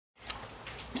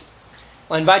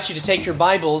I invite you to take your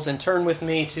Bibles and turn with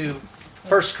me to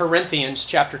 1 Corinthians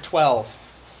chapter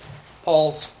 12.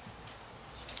 Paul's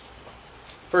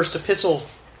first epistle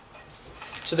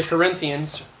to the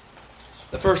Corinthians,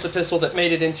 the first epistle that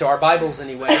made it into our Bibles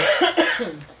anyway.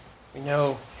 We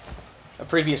know a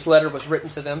previous letter was written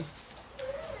to them.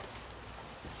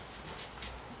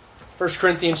 1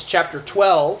 Corinthians chapter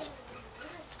 12.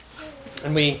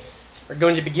 And we are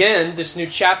going to begin this new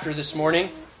chapter this morning,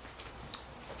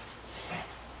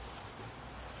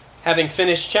 having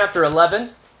finished chapter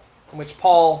 11, in which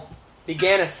Paul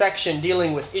began a section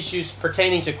dealing with issues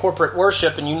pertaining to corporate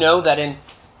worship. And you know that in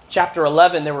chapter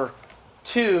 11 there were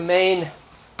two main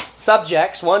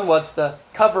subjects. One was the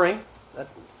covering that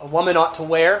a woman ought to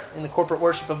wear in the corporate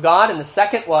worship of God, and the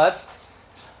second was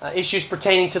issues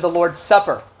pertaining to the Lord's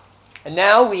Supper. And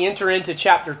now we enter into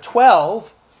chapter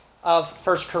 12 of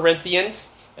 1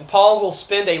 Corinthians, and Paul will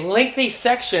spend a lengthy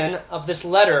section of this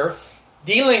letter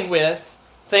dealing with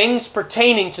things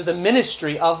pertaining to the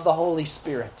ministry of the Holy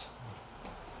Spirit.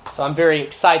 So I'm very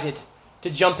excited to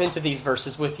jump into these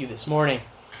verses with you this morning.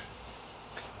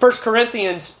 1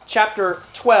 Corinthians chapter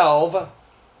 12,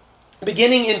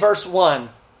 beginning in verse 1.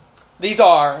 These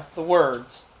are the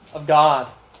words of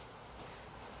God.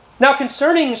 Now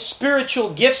concerning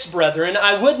spiritual gifts, brethren,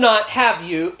 I would not have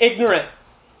you ignorant.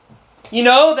 You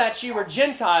know that you were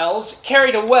Gentiles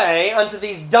carried away unto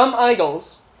these dumb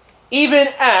idols, even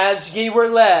as ye were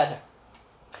led.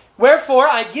 Wherefore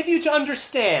I give you to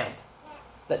understand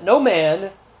that no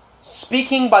man,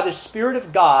 speaking by the Spirit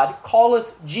of God,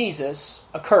 calleth Jesus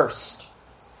accursed,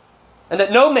 and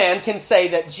that no man can say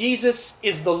that Jesus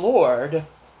is the Lord,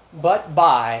 but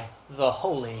by the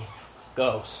Holy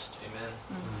Ghost. Amen.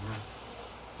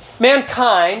 Mm-hmm.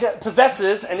 Mankind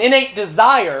possesses an innate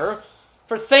desire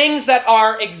for things that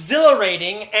are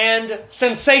exhilarating and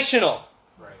sensational.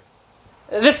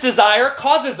 This desire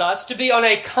causes us to be on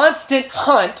a constant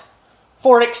hunt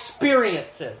for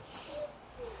experiences.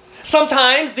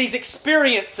 Sometimes these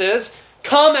experiences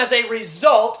come as a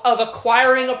result of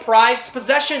acquiring a prized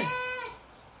possession.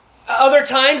 Other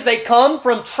times they come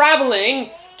from traveling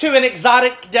to an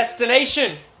exotic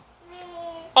destination.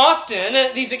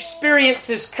 Often these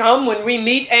experiences come when we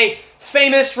meet a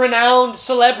famous, renowned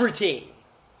celebrity.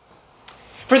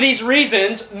 For these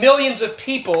reasons, millions of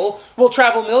people will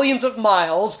travel millions of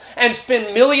miles and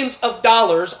spend millions of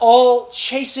dollars all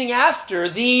chasing after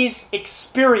these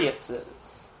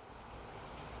experiences.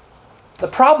 The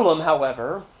problem,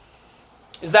 however,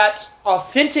 is that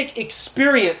authentic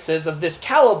experiences of this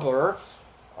caliber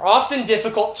are often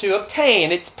difficult to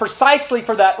obtain. It's precisely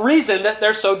for that reason that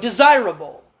they're so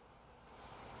desirable.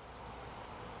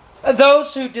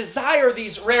 Those who desire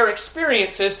these rare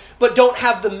experiences but don't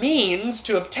have the means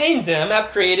to obtain them have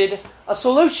created a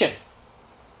solution.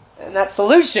 And that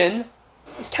solution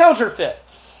is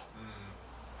counterfeits.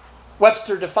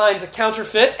 Webster defines a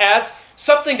counterfeit as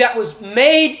something that was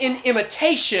made in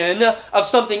imitation of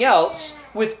something else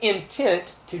with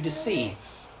intent to deceive.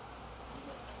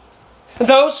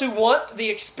 Those who want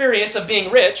the experience of being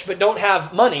rich but don't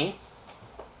have money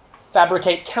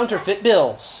fabricate counterfeit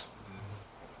bills.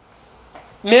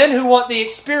 Men who want the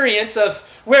experience of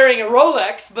wearing a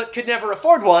Rolex but could never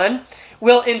afford one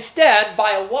will instead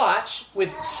buy a watch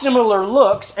with similar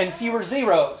looks and fewer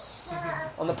zeros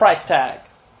on the price tag.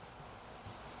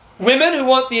 Women who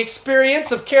want the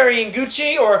experience of carrying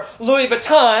Gucci or Louis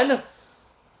Vuitton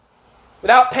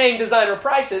without paying designer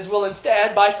prices will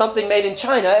instead buy something made in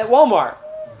China at Walmart.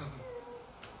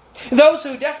 Those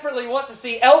who desperately want to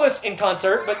see Elvis in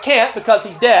concert but can't because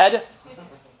he's dead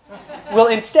will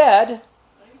instead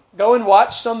go and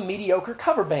watch some mediocre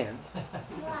cover band.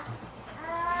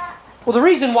 Well, the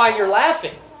reason why you're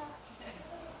laughing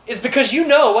is because you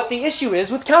know what the issue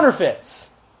is with counterfeits.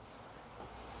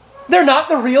 They're not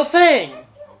the real thing.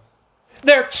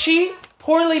 They're cheap,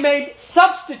 poorly made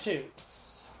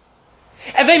substitutes.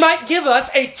 And they might give us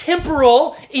a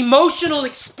temporal, emotional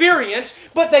experience,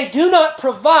 but they do not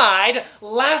provide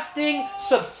lasting,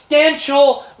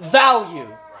 substantial value.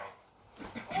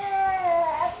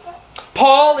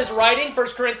 Paul is writing 1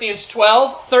 Corinthians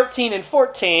 12, 13, and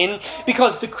 14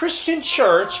 because the Christian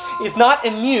church is not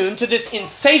immune to this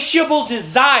insatiable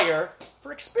desire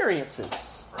for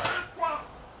experiences.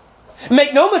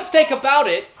 Make no mistake about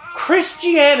it,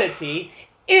 Christianity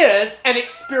is an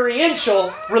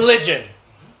experiential religion.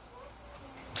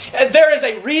 There is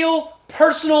a real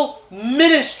personal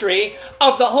ministry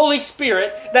of the Holy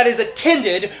Spirit that is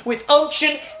attended with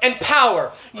unction and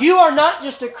power. You are not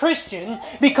just a Christian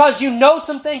because you know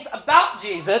some things about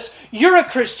Jesus. You're a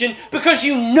Christian because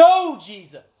you know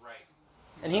Jesus.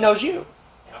 And He knows you.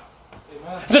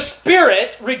 The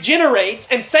Spirit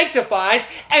regenerates and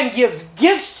sanctifies and gives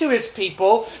gifts to His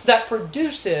people that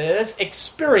produces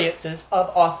experiences of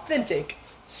authentic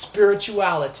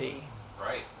spirituality.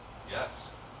 Right. Yes.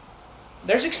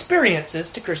 There's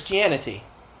experiences to Christianity.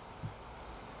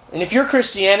 And if your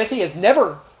Christianity has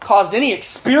never caused any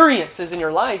experiences in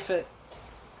your life,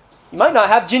 you might not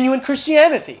have genuine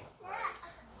Christianity.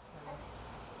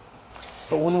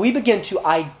 But when we begin to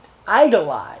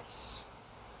idolize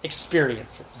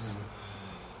experiences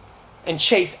and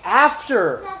chase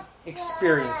after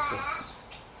experiences,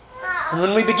 and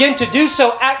when we begin to do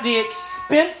so at the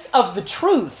expense of the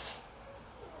truth,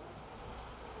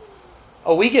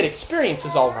 we get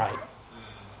experiences all right,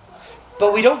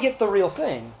 but we don't get the real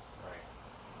thing.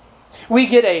 We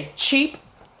get a cheap,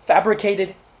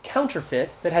 fabricated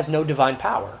counterfeit that has no divine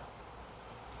power.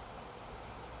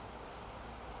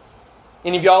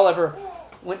 Any of y'all ever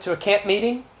went to a camp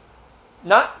meeting?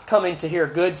 Not coming to hear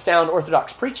good, sound,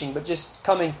 orthodox preaching, but just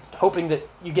coming hoping that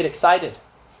you get excited.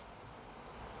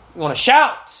 You want to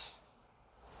shout.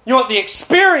 You want the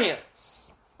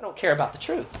experience. I don't care about the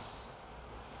truth.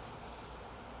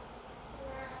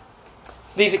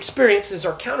 These experiences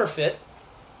are counterfeit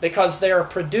because they are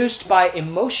produced by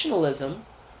emotionalism,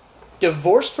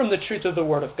 divorced from the truth of the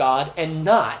Word of God, and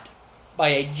not by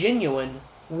a genuine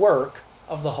work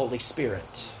of the Holy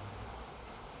Spirit.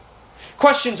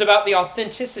 Questions about the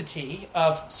authenticity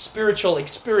of spiritual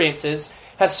experiences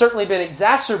have certainly been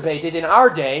exacerbated in our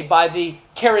day by the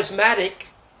charismatic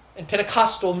and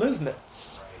Pentecostal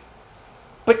movements.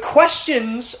 But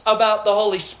questions about the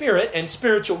Holy Spirit and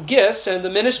spiritual gifts and the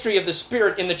ministry of the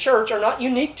Spirit in the church are not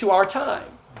unique to our time.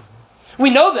 We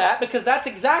know that because that's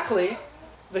exactly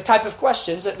the type of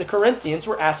questions that the Corinthians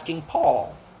were asking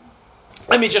Paul.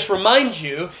 Let me just remind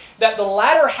you that the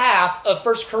latter half of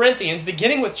 1 Corinthians,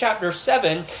 beginning with chapter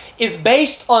 7, is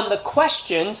based on the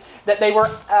questions that they were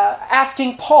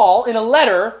asking Paul in a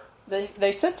letter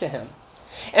they sent to him.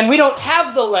 And we don't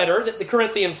have the letter that the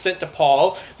Corinthians sent to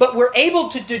Paul, but we're able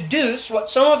to deduce what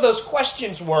some of those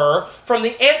questions were from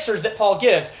the answers that Paul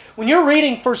gives. When you're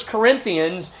reading 1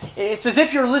 Corinthians, it's as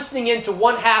if you're listening into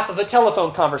one half of a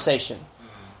telephone conversation.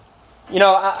 You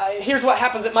know, here's what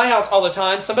happens at my house all the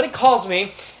time. Somebody calls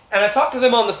me, and I talk to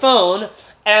them on the phone,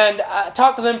 and I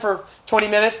talk to them for 20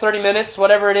 minutes, 30 minutes,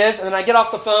 whatever it is, and then I get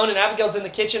off the phone, and Abigail's in the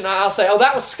kitchen, and I'll say,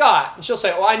 that was Scott. And she'll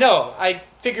say, I know. I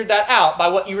figured that out by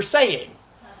what you were saying.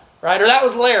 Right? Or that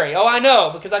was Larry. I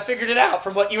know, because I figured it out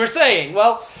from what you were saying.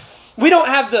 Well, we don't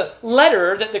have the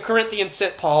letter that the Corinthians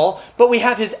sent Paul, but we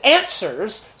have his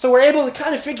answers, so we're able to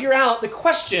kind of figure out the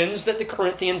questions that the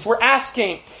Corinthians were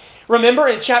asking. Remember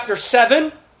in chapter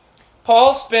 7,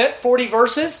 Paul spent 40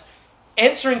 verses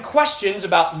answering questions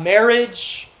about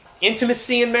marriage,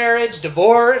 intimacy in marriage,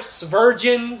 divorce,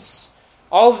 virgins,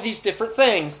 all of these different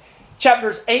things.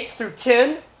 Chapters 8 through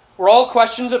 10 were all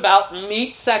questions about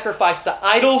meat sacrificed to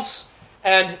idols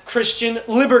and Christian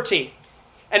liberty.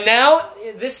 And now,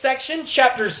 this section,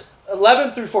 chapters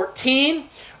 11 through 14,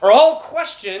 are all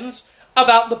questions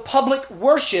about the public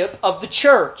worship of the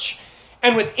church.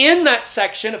 And within that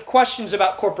section of questions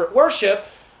about corporate worship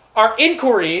are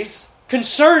inquiries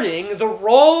concerning the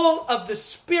role of the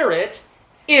Spirit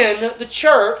in the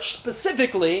church,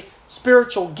 specifically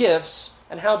spiritual gifts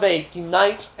and how they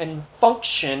unite and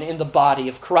function in the body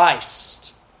of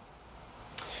Christ.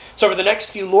 So over the next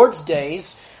few Lord's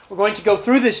Days, we're going to go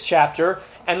through this chapter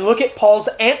and look at Paul's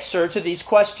answer to these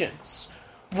questions.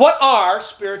 What are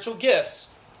spiritual gifts?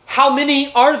 How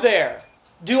many are there?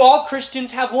 Do all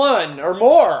Christians have one or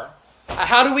more?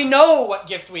 How do we know what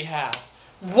gift we have?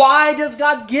 Why does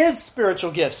God give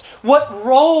spiritual gifts? What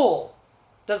role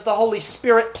does the Holy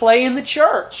Spirit play in the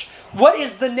church? What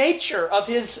is the nature of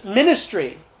His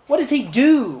ministry? What does He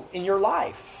do in your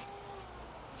life?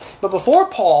 But before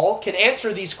Paul can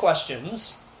answer these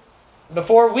questions,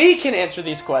 before we can answer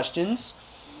these questions,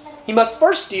 he must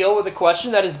first deal with a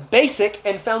question that is basic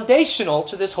and foundational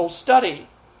to this whole study.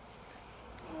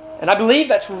 And I believe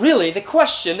that's really the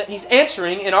question that he's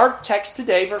answering in our text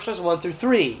today, verses 1 through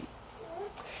 3.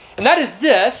 And that is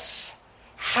this: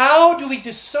 how do we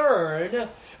discern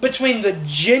between the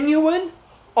genuine,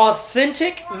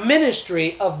 authentic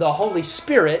ministry of the Holy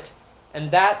Spirit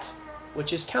and that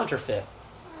which is counterfeit?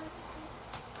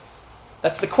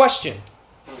 That's the question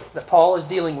that Paul is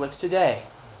dealing with today.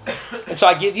 And so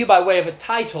I give you, by way of a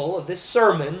title of this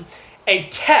sermon, a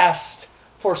test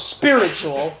for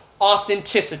spiritual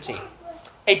authenticity.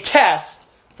 A test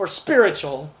for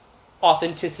spiritual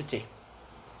authenticity.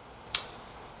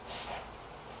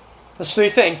 There's three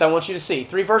things I want you to see.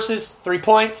 3 verses, 3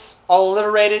 points, all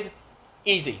alliterated,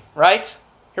 easy, right?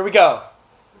 Here we go.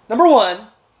 Number 1,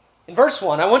 In verse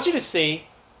 1, I want you to see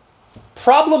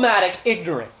problematic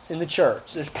ignorance in the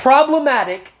church. There's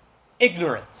problematic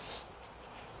ignorance.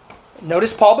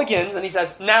 Notice Paul begins and he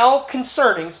says, now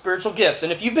concerning spiritual gifts.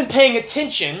 And if you've been paying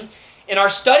attention in our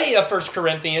study of 1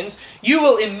 Corinthians, you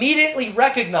will immediately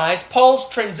recognize Paul's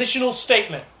transitional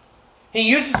statement. He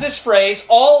uses this phrase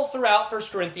all throughout 1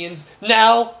 Corinthians,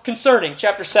 now concerning.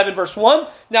 Chapter 7, verse 1,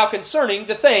 now concerning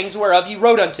the things whereof you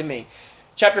wrote unto me.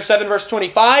 Chapter 7, verse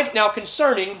 25, now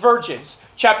concerning virgins.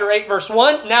 Chapter 8, verse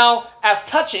 1, now as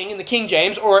touching in the King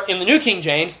James, or in the New King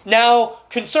James, now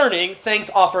concerning things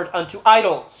offered unto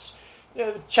idols.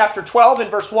 Chapter 12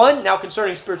 and verse 1, now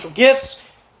concerning spiritual gifts.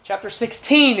 Chapter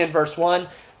 16 and verse 1,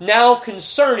 now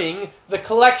concerning the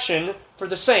collection for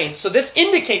the saints. So this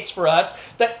indicates for us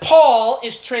that Paul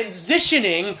is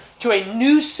transitioning to a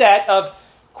new set of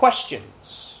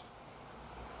questions.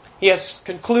 He has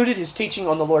concluded his teaching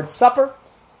on the Lord's Supper,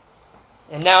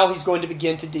 and now he's going to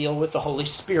begin to deal with the Holy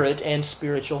Spirit and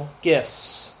spiritual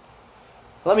gifts.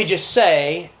 Let me just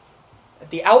say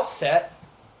at the outset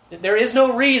that there is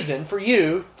no reason for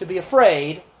you to be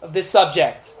afraid of this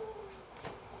subject.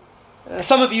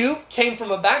 Some of you came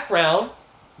from a background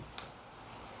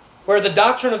where the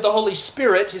doctrine of the Holy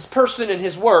Spirit, His person and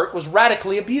His work, was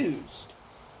radically abused.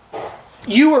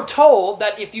 You were told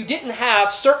that if you didn't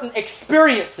have certain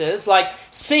experiences, like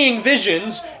seeing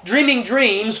visions, dreaming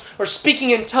dreams, or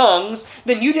speaking in tongues,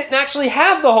 then you didn't actually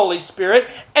have the Holy Spirit,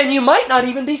 and you might not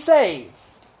even be saved.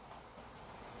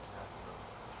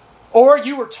 Or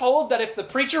you were told that if the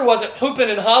preacher wasn't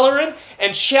hooping and hollering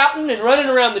and shouting and running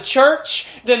around the church,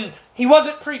 then he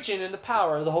wasn't preaching in the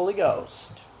power of the Holy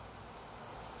Ghost.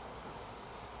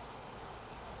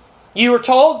 You were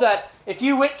told that if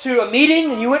you went to a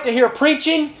meeting and you went to hear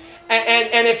preaching,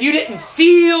 and if you didn't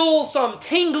feel some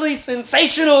tingly,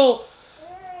 sensational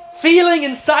feeling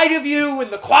inside of you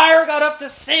when the choir got up to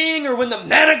sing or when the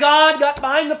man of God got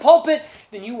behind the pulpit,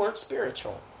 then you weren't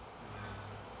spiritual.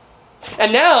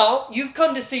 And now you've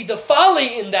come to see the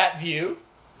folly in that view,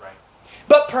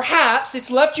 but perhaps it's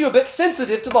left you a bit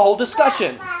sensitive to the whole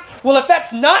discussion. Well, if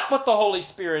that's not what the Holy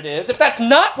Spirit is, if that's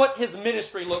not what His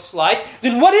ministry looks like,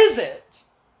 then what is it?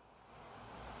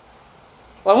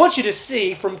 Well, I want you to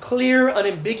see from clear,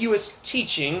 unambiguous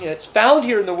teaching that's found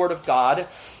here in the Word of God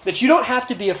that you don't have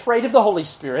to be afraid of the Holy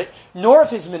Spirit, nor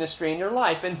of His ministry in your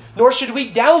life, and nor should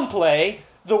we downplay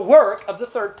the work of the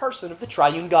third person of the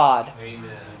triune God.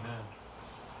 Amen.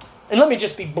 And let me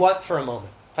just be blunt for a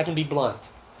moment. If I can be blunt.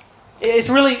 It's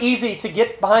really easy to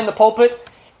get behind the pulpit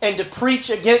and to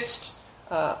preach against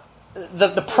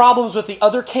the problems with the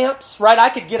other camps, right? I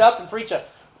could get up and preach a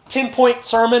 10-point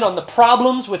sermon on the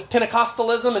problems with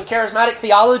Pentecostalism and charismatic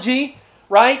theology,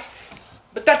 right?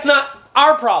 But that's not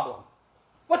our problem.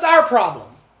 What's our problem?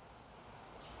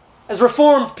 As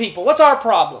Reformed people, what's our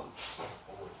problem?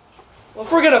 Well,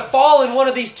 if we're going to fall in one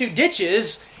of these two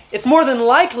ditches, it's more than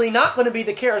likely not going to be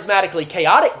the charismatically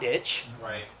chaotic ditch.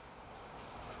 Right.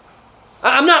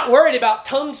 I'm not worried about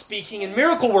tongue speaking and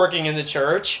miracle working in the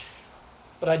church,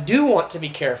 but I do want to be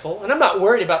careful, and I'm not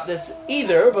worried about this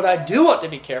either, but I do want to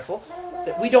be careful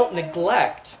that we don't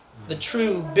neglect the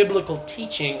true biblical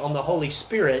teaching on the Holy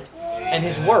Spirit and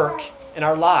His work in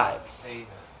our lives. Amen.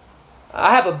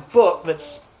 I have a book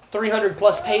that's 300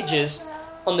 plus pages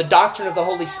on the doctrine of the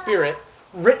Holy Spirit,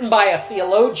 written by a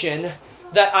theologian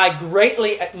that I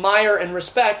greatly admire and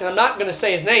respect. And I'm not going to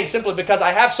say his name simply because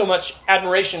I have so much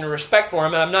admiration and respect for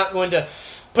him, and I'm not going to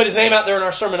put his name out there in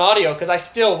our sermon audio because I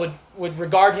still would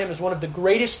regard him as one of the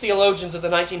greatest theologians of the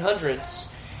 1900s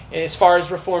as far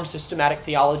as Reformed systematic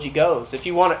theology goes. If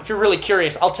you're really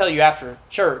curious, I'll tell you after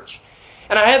church.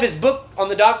 And I have his book on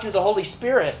the doctrine of the Holy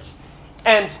Spirit.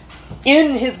 And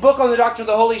in his book on the doctrine of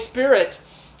the Holy Spirit,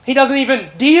 he doesn't even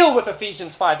deal with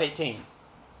Ephesians 5:18.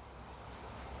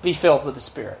 Be filled with the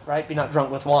Spirit, right? Be not drunk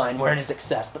with wine, wherein is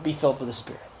excess, but be filled with the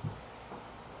Spirit.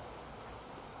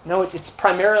 No, it's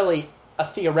primarily a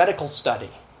theoretical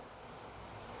study.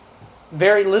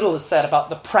 Very little is said about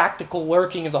the practical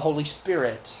working of the Holy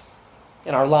Spirit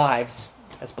in our lives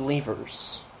as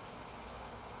believers.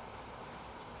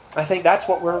 I think that's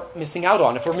what we're missing out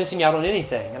on, if we're missing out on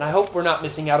anything. And I hope we're not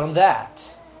missing out on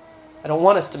that. I don't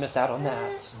want us to miss out on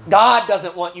that. God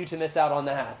doesn't want you to miss out on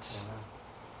that.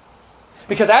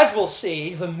 Because as we'll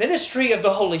see, the ministry of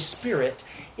the Holy Spirit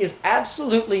is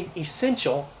absolutely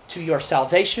essential to your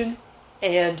salvation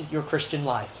and your Christian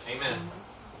life. Amen.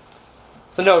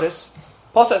 So notice,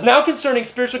 Paul says, now concerning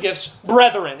spiritual gifts,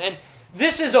 brethren. And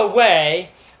this is a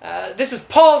way, this is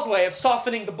Paul's way of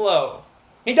softening the blow.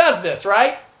 He does this,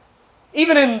 right?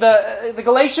 Even in the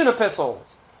Galatian epistle,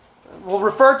 we'll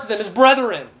refer to them as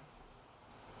brethren.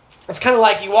 It's kind of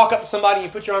like you walk up to somebody, you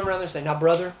put your arm around them and say, now,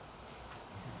 brother.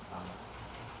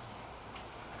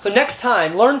 So next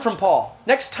time, learn from Paul.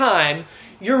 Next time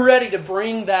you're ready to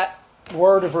bring that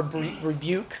word of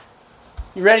rebuke,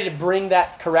 you're ready to bring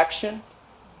that correction,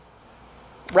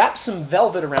 wrap some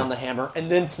velvet around the hammer and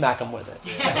then smack them with it.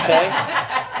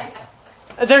 Okay?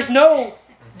 There's no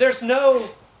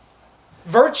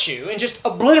virtue in just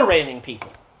obliterating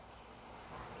people.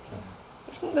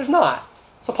 There's not.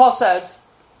 So Paul says,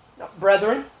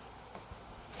 brethren,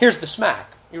 here's the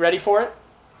smack. You ready for it?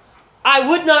 I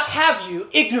would not have you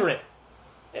ignorant.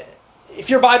 If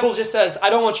your Bible just says,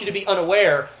 I don't want you to be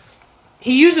unaware,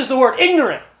 he uses the word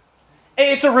ignorant.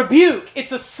 It's a rebuke.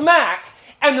 It's a smack.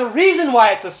 And the reason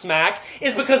why it's a smack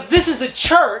is because this is a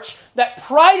church that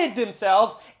prided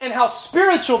themselves in how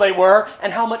spiritual they were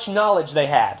and how much knowledge they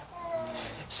had.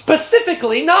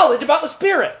 Specifically, knowledge about the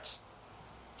Spirit.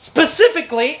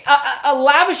 Specifically, a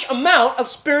lavish amount of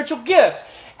spiritual gifts.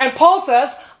 And Paul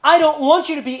says, I don't want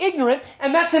you to be ignorant,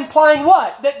 and that's implying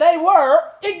what? That they were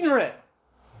ignorant.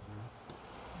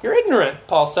 You're ignorant,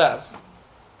 Paul says.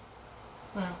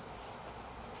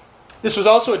 This was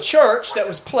also a church that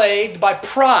was plagued by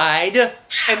pride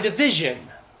and division.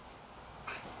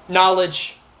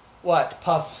 Knowledge, what?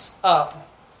 Puffs up.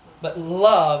 But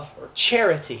love or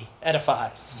charity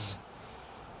edifies.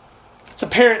 It's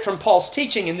apparent from Paul's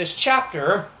teaching in this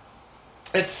chapter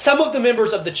that some of the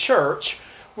members of the church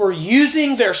were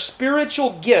using their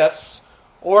spiritual gifts,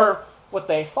 or what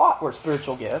they thought were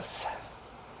spiritual gifts,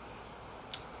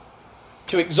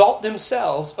 to exalt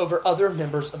themselves over other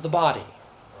members of the body.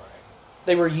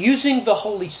 They were using the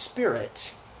Holy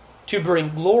Spirit to bring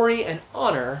glory and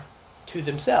honor to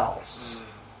themselves.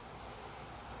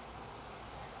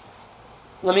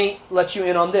 Let me let you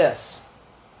in on this.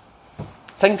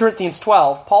 2 Corinthians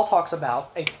 12, Paul talks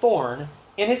about a thorn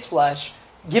in his flesh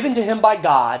given to him by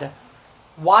God.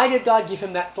 Why did God give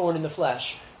him that thorn in the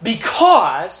flesh?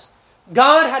 Because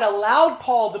God had allowed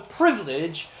Paul the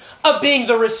privilege of being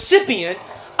the recipient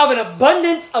of an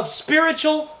abundance of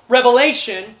spiritual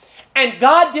revelation, and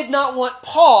God did not want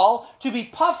Paul to be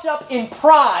puffed up in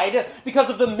pride because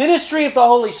of the ministry of the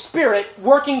Holy Spirit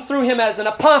working through him as an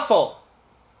apostle.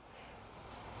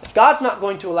 If God's not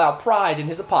going to allow pride in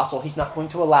His apostle, He's not going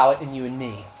to allow it in you and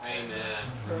me.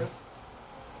 Amen.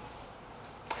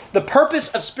 The purpose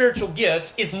of spiritual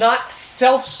gifts is not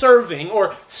self-serving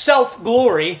or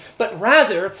self-glory, but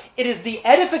rather it is the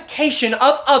edification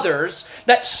of others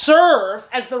that serves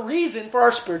as the reason for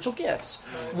our spiritual gifts.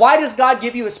 Why does God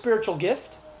give you a spiritual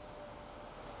gift?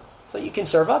 So you can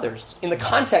serve others in the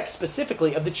context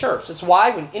specifically of the church. That's why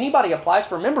when anybody applies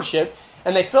for membership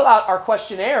and they fill out our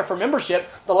questionnaire for membership,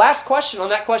 the last question on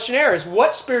that questionnaire is,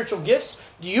 what spiritual gifts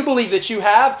do you believe that you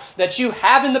have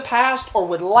in the past or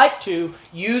would like to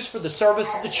use for the service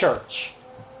of the church?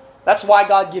 That's why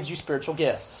God gives you spiritual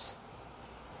gifts.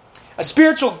 A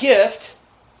spiritual gift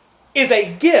is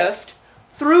a gift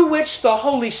through which the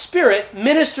Holy Spirit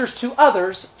ministers to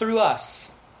others through us.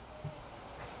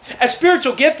 A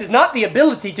spiritual gift is not the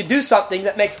ability to do something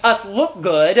that makes us look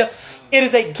good. It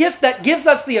is a gift that gives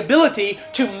us the ability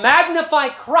to magnify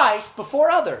Christ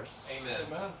before others.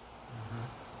 Amen.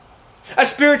 A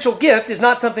spiritual gift is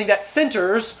not something that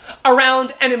centers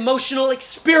around an emotional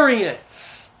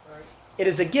experience. It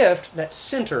is a gift that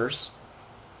centers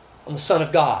on the Son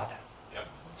of God. Yep.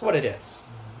 That's what it is.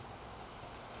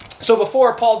 So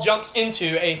before Paul jumps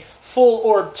into a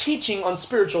full-orb teaching on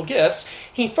spiritual gifts,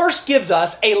 he first gives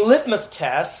us a litmus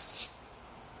test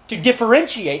to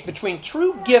differentiate between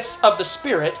true gifts of the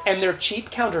Spirit and their cheap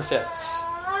counterfeits.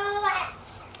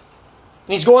 And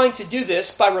he's going to do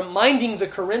this by reminding the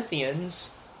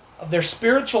Corinthians of their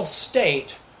spiritual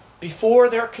state before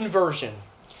their conversion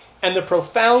and the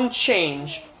profound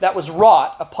change that was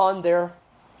wrought upon their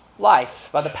life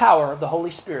by the power of the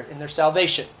Holy Spirit in their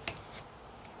salvation.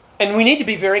 And we need to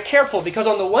be very careful because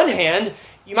on the one hand,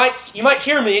 you might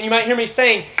hear me and you might hear me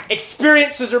saying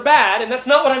experiences are bad, and that's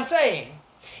not what I'm saying.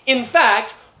 In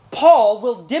fact, Paul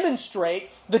will demonstrate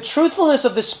the truthfulness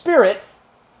of the Spirit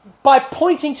by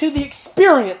pointing to the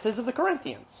experiences of the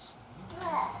Corinthians.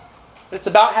 It's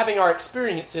about having our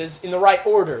experiences in the right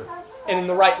order and in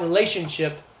the right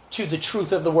relationship to the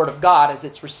truth of the Word of God as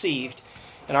it's received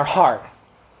in our heart.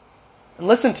 And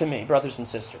listen to me, brothers and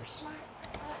sisters.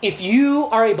 If you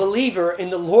are a believer in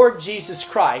the Lord Jesus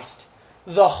Christ,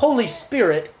 the Holy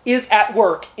Spirit is at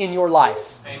work in your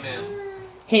life. Amen.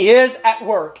 He is at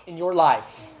work in your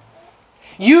life.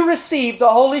 You received the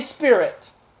Holy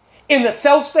Spirit in the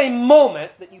selfsame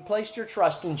moment that you placed your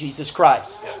trust in Jesus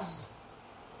Christ. Yes.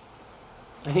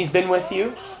 And He's been with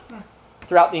you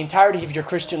throughout the entirety of your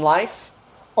Christian life,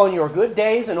 on your good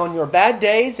days and on your bad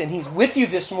days, and He's with you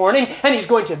this morning, and He's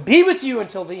going to be with you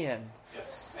until the end.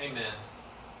 Yes. Amen.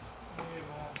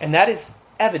 And that is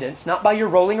evidence not by your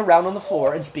rolling around on the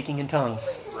floor and speaking in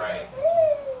tongues. Right.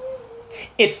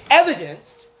 It's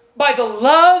evidenced by the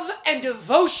love and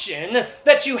devotion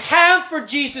that you have for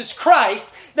Jesus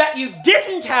Christ that you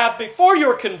didn't have before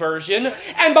your conversion,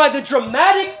 and by the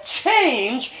dramatic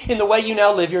change in the way you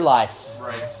now live your life.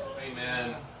 Right.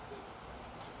 Amen.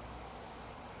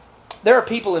 There are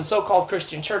people in so-called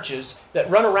Christian churches that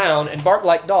run around and bark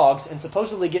like dogs and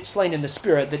supposedly get slain in the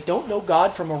Spirit that don't know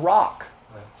God from a rock.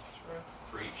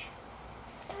 Preach.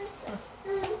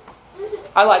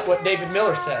 I like what David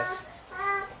Miller says.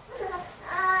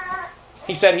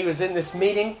 He said he was in this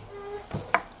meeting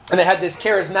and they had this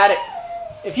charismatic...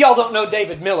 If y'all don't know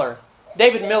David Miller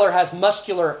has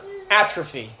muscular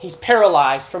atrophy. He's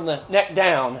paralyzed from the neck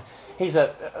down. He's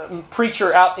a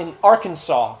preacher out in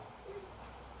Arkansas.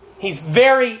 He's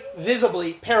very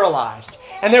visibly paralyzed.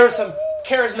 And there was some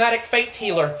charismatic faith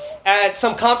healer at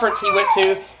some conference he went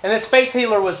to, and this faith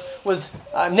healer was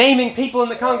naming people in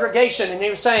the congregation, and he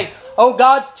was saying, "Oh,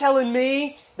 God's telling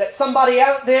me that somebody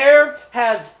out there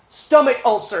has stomach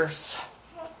ulcers,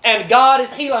 and God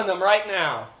is healing them right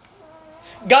now.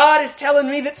 God is telling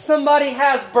me that somebody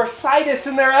has bursitis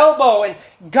in their elbow, and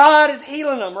God is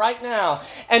healing them right now."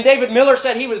 And David Miller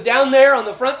said he was down there on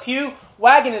the front pew,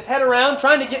 wagging his head around,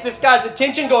 trying to get this guy's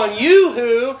attention, going,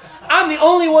 "Yoo-hoo, I'm the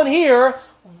only one here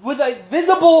with a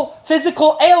visible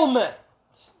physical ailment."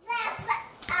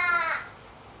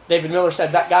 David Miller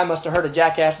said that guy must have heard a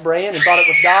jackass braying and thought it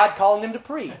was God calling him to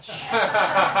preach.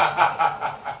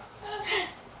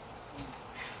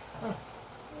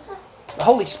 The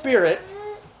Holy Spirit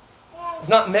is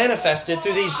not manifested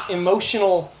through these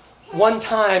emotional,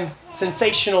 one-time,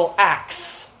 sensational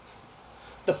acts.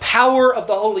 The power of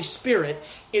the Holy Spirit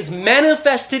is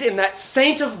manifested in that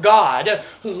saint of God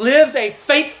who lives a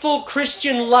faithful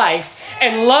Christian life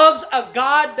and loves a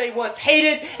God they once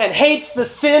hated and hates the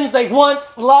sins they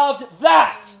once loved.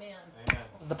 That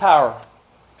is the power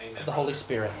of the Holy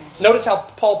Spirit. Notice how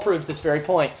Paul proves this very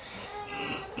point.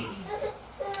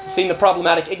 Seen the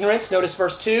problematic ignorance? Notice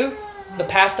verse 2, the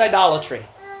past idolatry.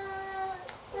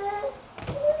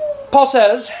 Paul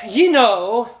says, "Ye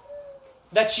know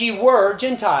that ye were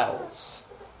Gentiles."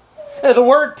 The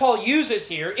word Paul uses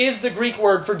here is the Greek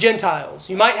word for Gentiles.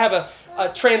 You might have a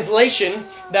translation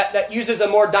that uses a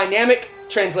more dynamic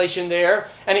translation there,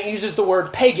 and it uses the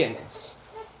word pagans.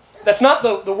 That's not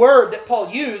the word that Paul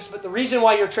used, but the reason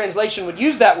why your translation would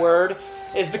use that word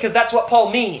is because that's what Paul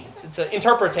means. It's an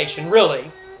interpretation,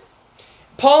 really.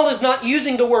 Paul is not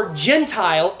using the word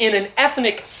Gentile in an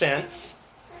ethnic sense.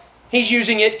 He's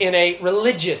using it in a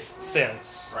religious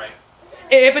sense. Right.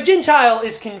 If a Gentile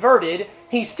is converted,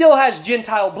 he still has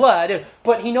Gentile blood,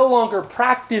 but he no longer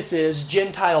practices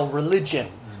Gentile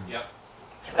religion.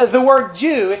 Yep. The word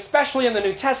Jew, especially in the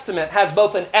New Testament, has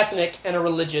both an ethnic and a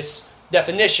religious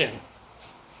definition.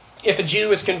 If a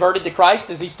Jew is converted to Christ,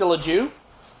 is he still a Jew?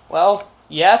 Well,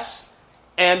 yes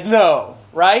and no,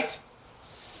 right?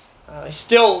 He's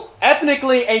still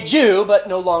ethnically a Jew, but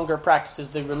no longer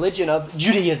practices the religion of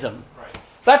Judaism. Right.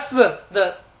 That's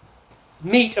the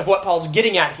meat of what Paul's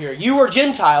getting at here. You were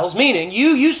Gentiles, meaning you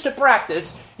used to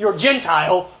practice your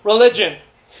Gentile religion.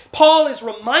 Paul is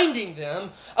reminding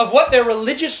them of what their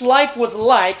religious life was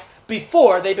like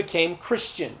before they became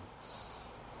Christians.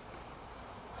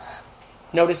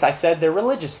 Notice I said their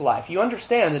religious life. You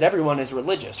understand that everyone is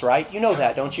religious, right? You know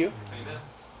that, don't you? Amen.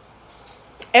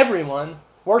 Everyone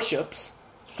worships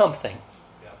something.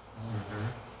 Yep.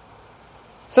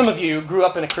 Some of you grew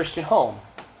up in a Christian home.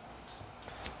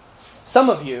 Some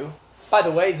of you, by the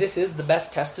way, this is the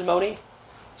best testimony.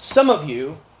 Some of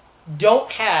you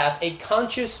don't have a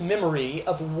conscious memory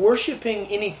of worshiping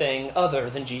anything other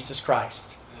than Jesus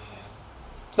Christ.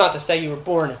 It's not to say you were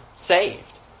born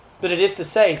saved, but it is to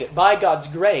say that by God's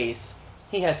grace,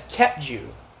 He has kept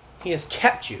you. He has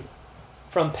kept you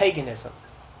from paganism.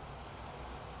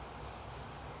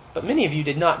 But many of you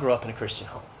did not grow up in a Christian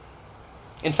home.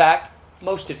 In fact,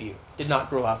 most of you did not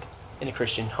grow up in a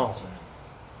Christian home.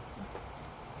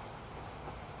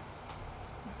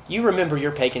 You remember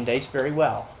your pagan days very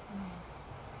well.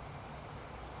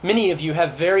 Many of you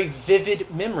have very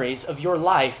vivid memories of your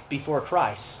life before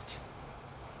Christ.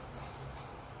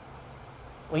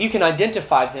 Well, you can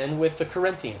identify then with the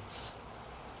Corinthians.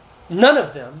 None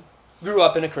of them grew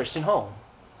up in a Christian home.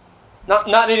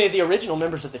 Not any of the original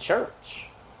members of the church.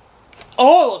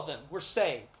 All of them were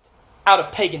saved out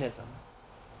of paganism.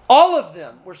 All of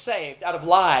them were saved out of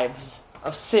lives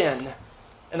of sin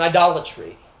and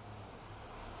idolatry.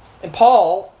 And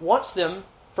Paul wants them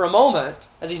for a moment,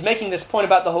 as he's making this point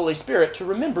about the Holy Spirit, to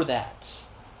remember that.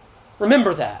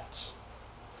 Remember that.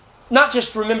 Not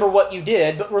just remember what you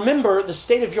did, but remember the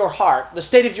state of your heart, the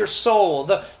state of your soul,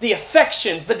 the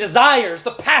affections, the desires,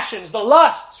 the passions, the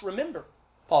lusts. Remember,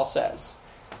 Paul says.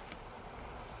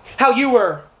 How you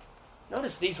were,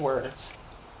 notice these words,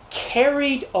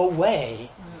 carried away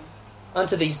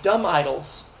unto these dumb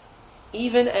idols,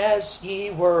 even as ye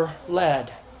were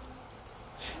led.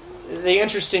 The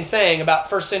interesting thing about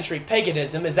first century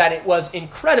paganism is that it was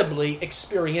incredibly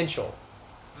experiential.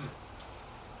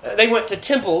 They went to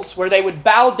temples where they would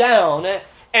bow down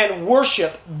and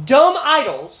worship dumb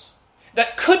idols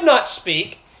that could not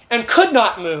speak and could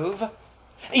not move.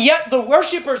 Yet the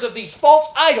worshippers of these false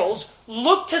idols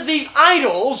looked to these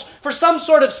idols for some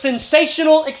sort of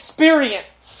sensational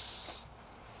experience.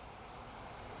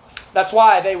 That's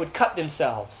why they would cut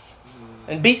themselves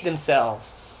and beat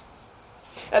themselves.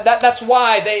 That's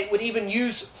why they would even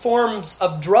use forms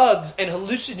of drugs and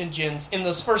hallucinogens in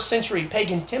those first century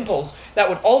pagan temples that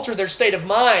would alter their state of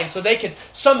mind so they could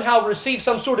somehow receive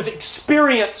some sort of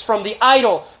experience from the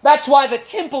idol. That's why the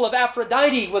temple of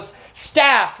Aphrodite was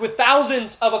staffed with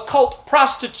thousands of occult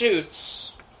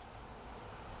prostitutes.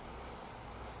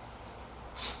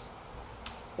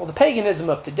 Well, the paganism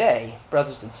of today,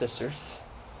 brothers and sisters,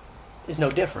 is no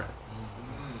different.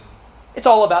 It's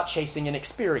all about chasing an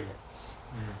experience.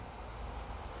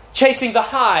 Chasing the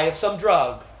high of some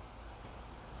drug.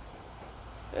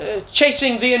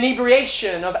 Chasing the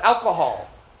inebriation of alcohol.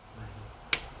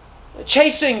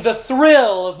 Chasing the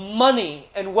thrill of money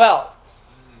and wealth.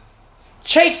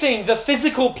 Chasing the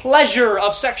physical pleasure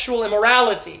of sexual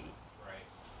immorality.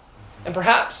 And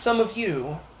perhaps some of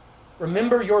you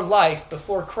remember your life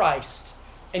before Christ,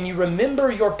 and you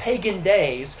remember your pagan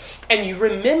days, and you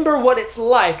remember what it's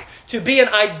like to be an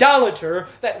idolater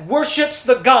that worships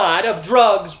the god of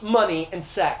drugs, money, and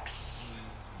sex.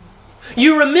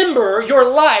 You remember your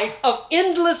life of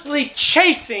endlessly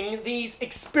chasing these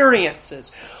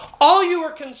experiences. All you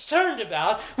were concerned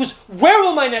about was, where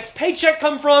will my next paycheck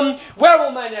come from? Where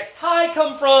will my next high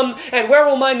come from? And where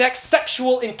will my next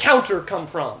sexual encounter come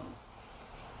from?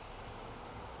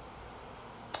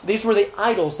 These were the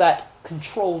idols that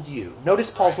controlled you. Notice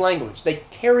Paul's language. They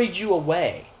carried you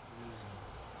away.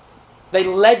 They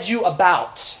led you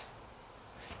about.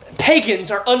 Pagans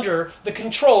are under the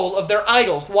control of their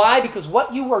idols. Why? Because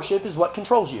what you worship is what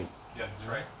controls you. Yeah, that's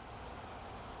right.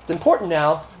 It's important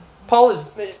now. Paul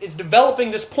is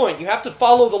developing this point. You have to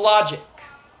follow the logic.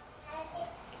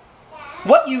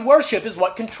 What you worship is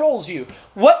what controls you.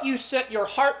 What you set your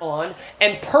heart on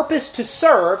and purpose to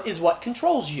serve is what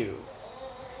controls you.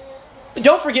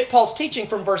 Don't forget Paul's teaching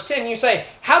from verse 10. You say,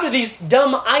 how do these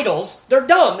dumb idols, they're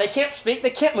dumb, they can't speak, they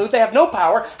can't move, they have no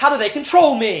power, how do they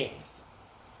control me?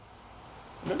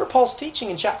 Remember Paul's teaching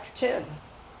in chapter 10.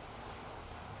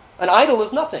 An idol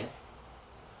is nothing.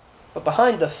 But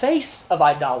behind the face of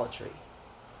idolatry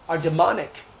are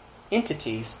demonic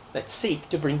entities that seek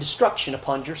to bring destruction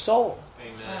upon your soul.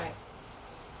 Amen.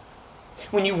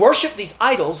 When you worship these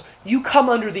idols, you come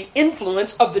under the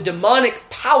influence of the demonic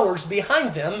powers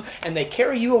behind them, and they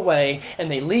carry you away,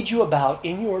 and they lead you about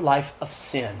in your life of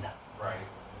sin. Right.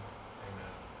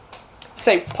 Amen. You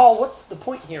say, Paul, what's the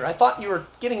point here? I thought you were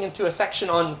getting into a section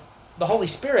on the Holy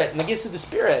Spirit and the gifts of the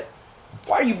Spirit.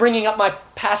 Why are you bringing up my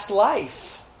past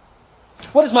life?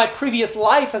 What does my previous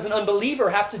life as an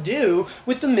unbeliever have to do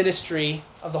with the ministry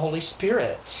of the Holy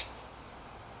Spirit?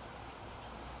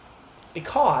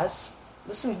 Because,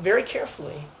 listen very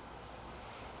carefully,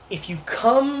 if you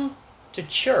come to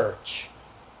church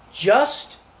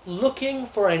just looking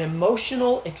for an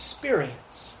emotional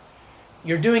experience,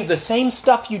 you're doing the same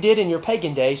stuff you did in your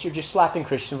pagan days, you're just slapping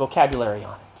Christian vocabulary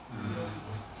on it.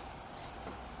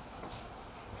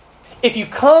 If you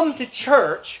come to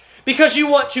church because you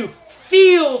want to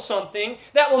feel something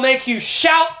that will make you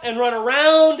shout and run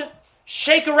around,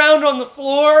 shake around on the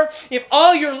floor, if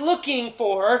all you're looking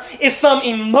for is some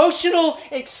emotional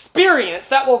experience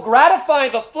that will gratify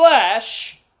the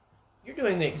flesh, you're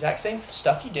doing the exact same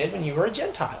stuff you did when you were a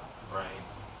Gentile. Right.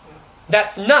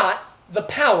 That's not the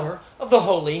power of the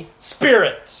Holy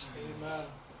Spirit. Amen.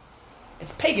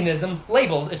 It's paganism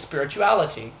labeled as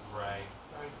spirituality. Right.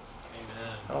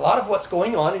 Amen. And a lot of what's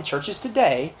going on in churches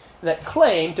today that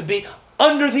claim to be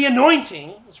under the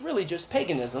anointing is really just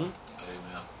paganism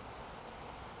Amen.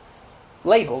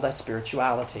 labeled as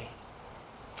spirituality.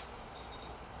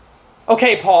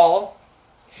 Okay, Paul,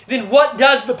 then what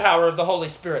does the power of the Holy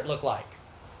Spirit look like?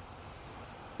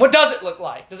 What does it look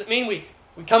like? Does it mean we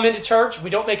come into church,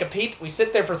 we don't make a peep, we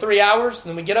sit there for 3 hours, and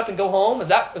then we get up and go home? Is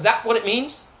that what it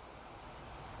means?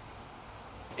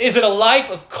 Is it a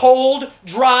life of cold,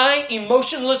 dry,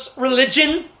 emotionless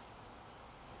religion?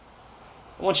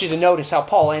 I want you to notice how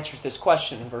Paul answers this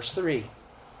question in verse 3.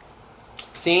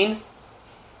 Seen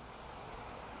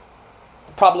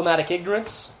the problematic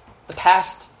ignorance, the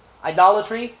past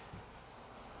idolatry.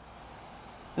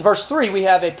 In verse 3, we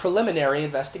have a preliminary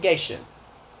investigation.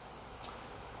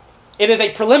 It is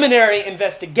a preliminary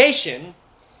investigation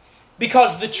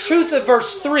because the truth of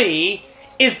verse 3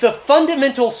 is the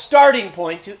fundamental starting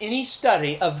point to any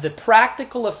study of the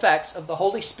practical effects of the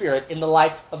Holy Spirit in the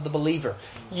life of the believer.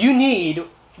 You need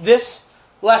this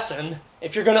lesson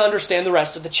if you're going to understand the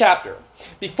rest of the chapter.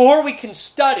 Before we can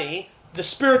study the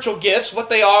spiritual gifts, what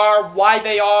they are, why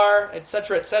they are,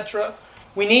 etc.,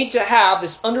 we need to have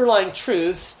this underlying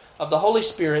truth of the Holy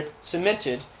Spirit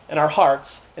cemented in our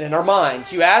hearts and in our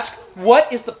minds. You ask,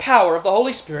 what is the power of the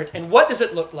Holy Spirit and what does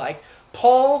it look like?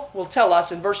 Paul will tell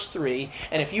us in verse 3,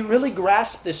 and if you really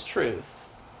grasp this truth,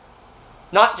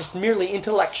 not just merely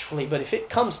intellectually, but if it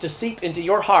comes to seep into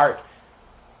your heart,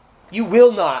 you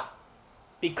will not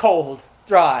be cold,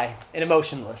 dry, and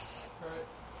emotionless.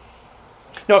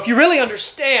 Right. No, if you really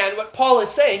understand what Paul is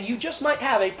saying, you just might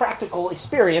have a practical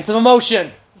experience of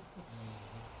emotion.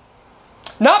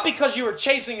 Not because you are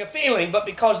chasing a feeling, but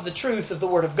because the truth of the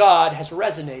Word of God has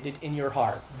resonated in your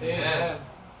heart. Amen.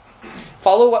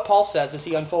 Follow what Paul says as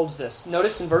he unfolds this.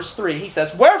 Notice in verse 3, he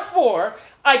says, "Wherefore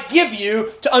I give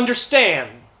you to understand."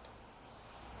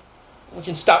 We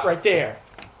can stop right there.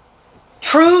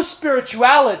 True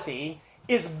spirituality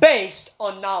is based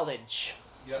on knowledge.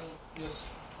 Yep. Yes.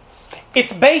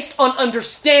 It's based on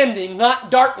understanding, not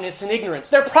darkness and ignorance.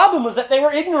 Their problem was that they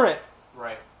were ignorant.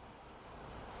 Right.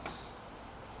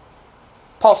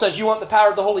 Paul says, you want the power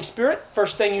of the Holy Spirit?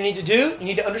 First thing you need to do, you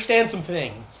need to understand some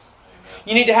things.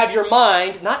 You need to have your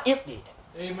mind not emptied.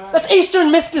 Amen. That's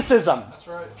Eastern mysticism. That's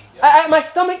right. Yep. My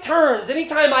stomach turns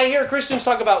anytime I hear Christians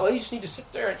talk about, well, you just need to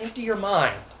sit there and empty your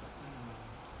mind.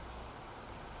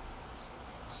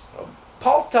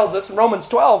 Paul tells us in Romans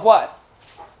 12, what?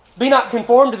 Be not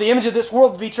conformed to the image of this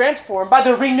world, but be transformed by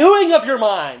the renewing of your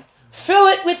mind. Fill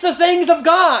it with the things of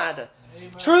God. Amen.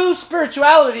 True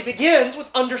spirituality begins with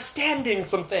understanding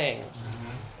some things. Mm-hmm.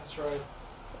 That's right.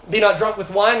 Be not drunk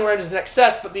with wine wherein is an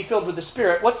excess, but be filled with the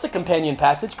Spirit. What's the companion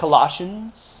passage?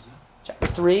 Colossians chapter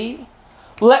 3.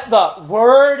 Let the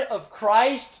word of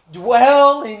Christ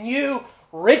dwell in you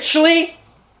richly.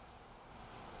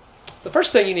 The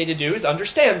first thing you need to do is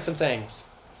understand some things.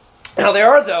 Now, there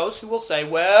are those who will say,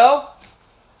 well,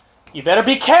 you better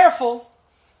be careful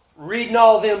reading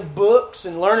all them books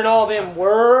and learning all them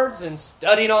words and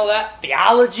studying all that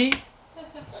theology.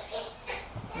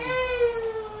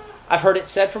 I've heard it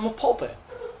said from a pulpit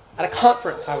at a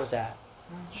conference I was at.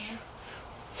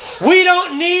 We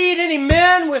don't need any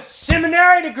men with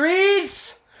seminary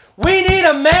degrees. We need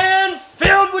a man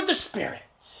filled with the Spirit.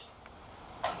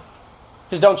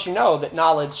 Because don't you know that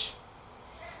knowledge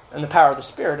and the power of the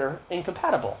Spirit are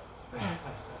incompatible?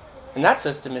 In that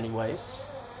system, anyways.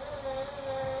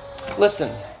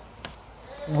 Listen,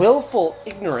 willful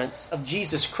ignorance of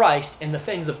Jesus Christ and the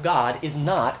things of God is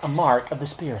not a mark of the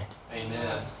Spirit.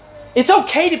 Amen. It's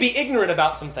okay to be ignorant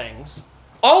about some things.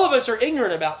 All of us are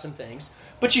ignorant about some things,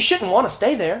 but you shouldn't want to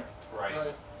stay there. Right.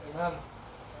 Amen.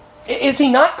 Is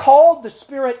he not called the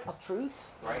Spirit of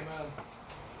truth? Right. Amen.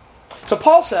 So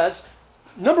Paul says,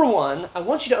 number one, I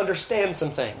want you to understand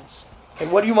some things.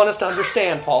 And what do you want us to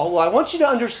understand, Paul? Well, I want you to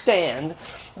understand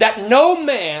that no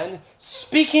man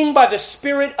speaking by the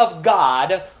Spirit of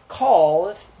God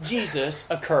calleth Jesus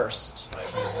accursed.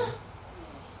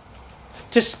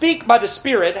 To speak by the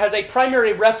Spirit has a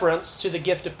primary reference to the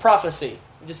gift of prophecy.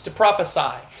 It is to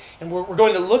prophesy. And we're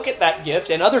going to look at that gift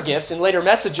and other gifts in later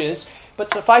messages, but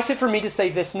suffice it for me to say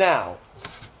this now.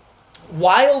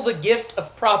 While the gift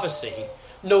of prophecy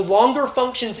no longer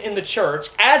functions in the church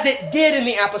as it did in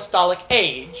the apostolic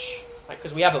age, right?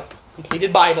 Because we have a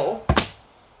completed Bible.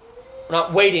 We're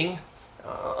not waiting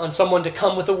on someone to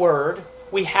come with a word.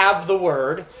 We have the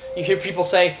word. You hear people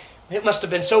say, it must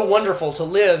have been so wonderful to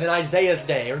live in Isaiah's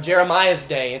day or Jeremiah's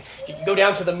day. And you go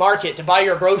down to the market to buy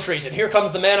your groceries, and here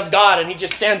comes the man of God, and he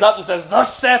just stands up and says,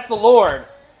 "Thus saith the Lord."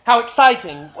 How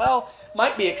exciting. Well,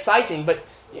 might be exciting, but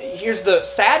here's the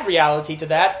sad reality to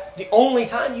that. The only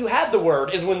time you have the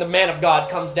word is when the man of God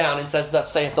comes down and says,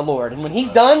 "Thus saith the Lord." And when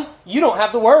he's done, you don't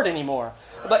have the word anymore.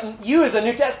 But you as a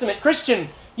New Testament Christian,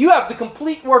 you have the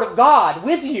complete word of God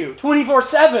with you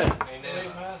 24/7.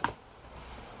 Amen.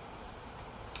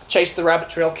 Chased the rabbit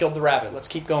trail, killed the rabbit. Let's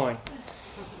keep going.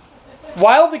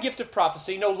 While the gift of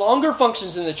prophecy no longer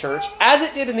functions in the church, as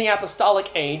it did in the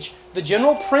apostolic age, the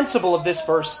general principle of this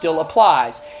verse still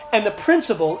applies. And the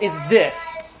principle is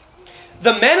this.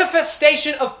 The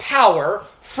manifestation of power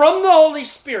from the Holy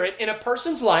Spirit in a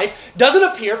person's life doesn't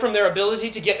appear from their ability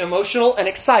to get emotional and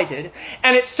excited,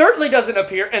 and it certainly doesn't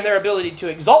appear in their ability to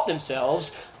exalt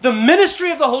themselves. The ministry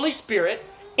of the Holy Spirit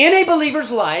in a believer's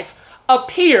life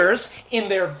appears in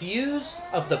their views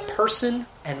of the person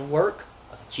and work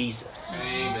of Jesus.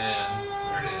 Amen.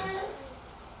 There it is.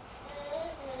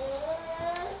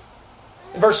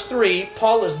 In verse 3,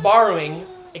 Paul is borrowing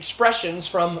expressions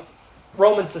from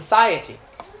Roman society.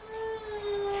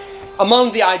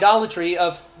 Among the idolatry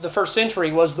of the first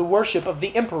century was the worship of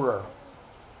the emperor.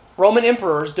 Roman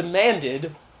emperors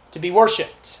demanded to be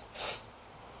worshipped.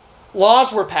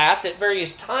 Laws were passed at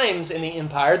various times in the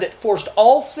empire that forced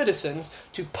all citizens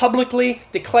to publicly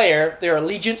declare their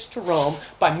allegiance to Rome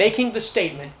by making the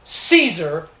statement,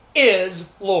 "Caesar is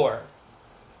Lord."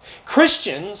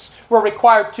 Christians were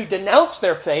required to denounce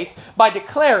their faith by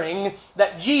declaring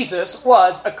that Jesus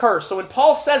was accursed. So when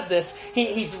Paul says this,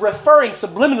 he's referring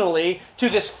subliminally to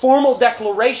this formal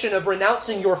declaration of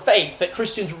renouncing your faith that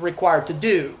Christians were required to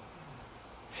do.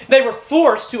 They were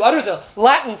forced to utter the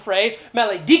Latin phrase,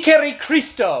 maledicere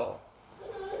Christo.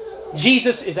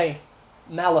 Jesus is a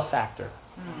malefactor.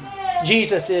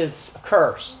 Jesus is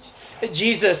accursed.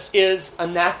 Jesus is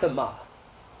anathema.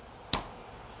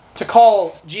 To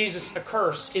call Jesus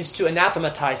accursed is to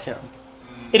anathematize him.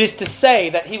 It is to say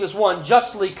that he was one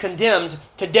justly condemned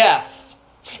to death.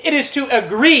 It is to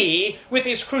agree with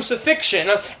his crucifixion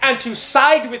and to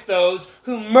side with those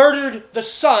who murdered the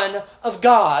Son of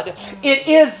God. It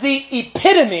is the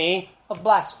epitome of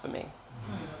blasphemy.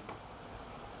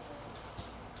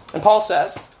 And Paul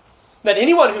says that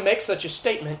anyone who makes such a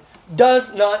statement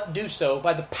does not do so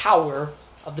by the power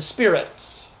of the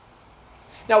Spirit.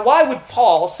 Now, why would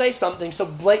Paul say something so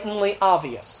blatantly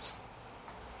obvious?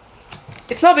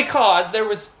 It's not because there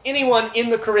was anyone in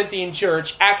the Corinthian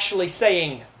church actually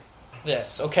saying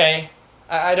this, okay?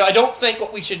 I don't think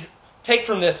what we should take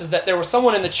from this is that there was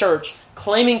someone in the church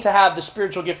claiming to have the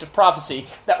spiritual gift of prophecy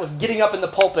that was getting up in the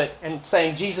pulpit and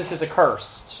saying Jesus is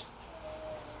accursed.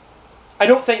 I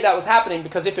don't think that was happening,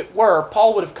 because if it were,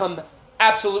 Paul would have come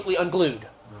absolutely unglued.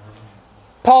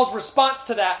 Paul's response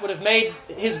to that would have made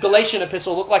his Galatian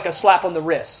epistle look like a slap on the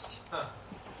wrist.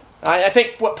 I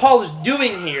think what Paul is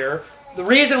doing here, the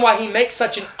reason why he makes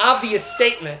such an obvious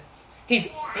statement, he's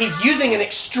using an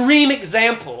extreme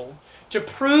example to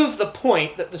prove the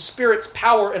point that the Spirit's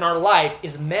power in our life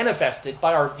is manifested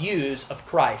by our views of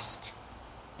Christ.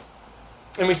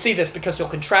 And we see this because he'll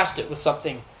contrast it with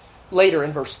something later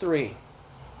in verse 3.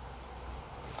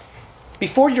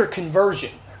 Before your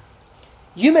conversion,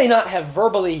 you may not have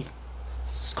verbally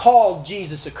called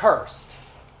Jesus accursed.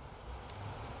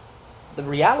 The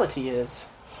reality is,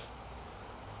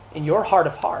 in your heart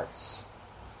of hearts,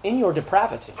 in your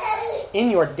depravity,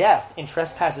 in your death in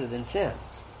trespasses and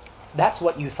sins, that's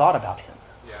what you thought about him.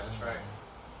 Yeah, that's right.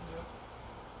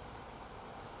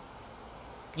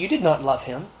 You did not love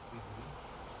him.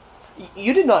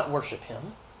 You did not worship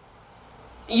him.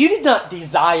 You did not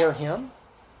desire him.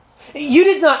 You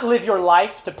did not live your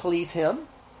life to please him.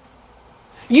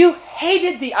 You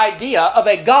hated the idea of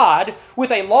a God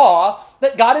with a law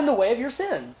that got in the way of your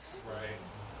sins. Right.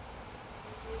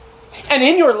 And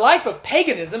in your life of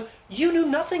paganism, you knew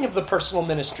nothing of the personal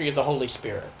ministry of the Holy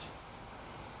Spirit.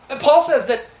 And Paul says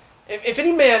that if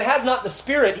any man has not the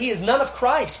Spirit, he is none of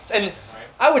Christ's. And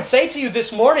I would say to you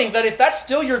this morning that if that's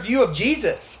still your view of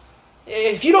Jesus,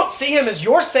 if you don't see him as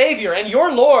your Savior and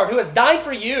your Lord who has died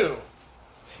for you,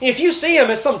 if you see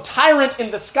him as some tyrant in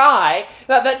the sky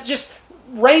that just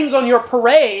rains on your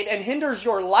parade and hinders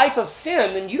your life of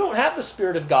sin, then you don't have the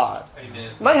Spirit of God.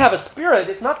 Amen. You might have a Spirit,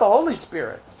 it's not the Holy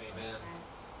Spirit. Amen.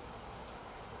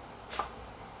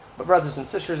 But brothers and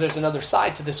sisters, there's another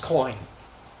side to this coin.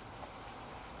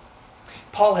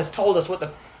 Paul has told us what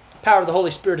the power of the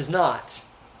Holy Spirit is not.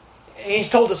 And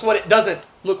he's told us what it doesn't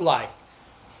look like.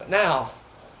 But now,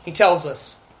 he tells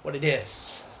us what it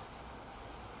is.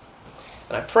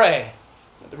 And I pray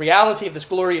that the reality of this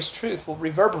glorious truth will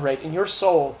reverberate in your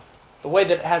soul the way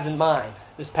that it has in mine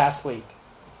this past week.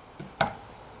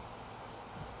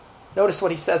 Notice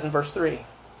what he says in verse 3.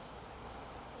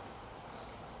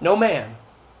 No man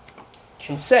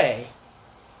can say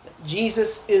that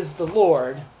Jesus is the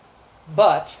Lord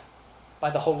but by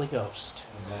the Holy Ghost.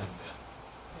 Amen.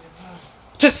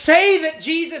 To say that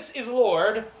Jesus is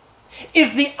Lord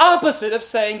is the opposite of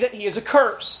saying that he is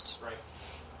accursed. Right.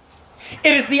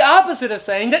 It is the opposite of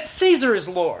saying that Caesar is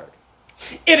Lord.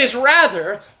 It is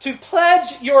rather to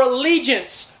pledge your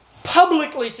allegiance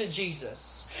publicly to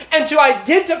Jesus and to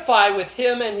identify with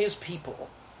him and his people.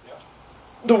 Yeah.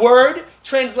 The word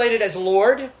translated as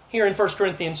Lord here in 1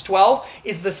 Corinthians 12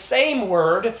 is the same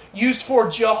word used for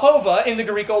Jehovah in the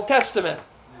Greek Old Testament.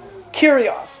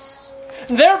 Kyrios.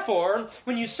 Therefore,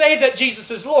 when you say that Jesus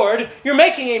is Lord, you're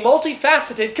making a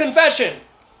multifaceted confession.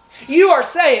 You are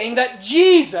saying that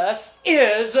Jesus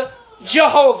is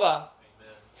Jehovah.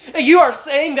 You are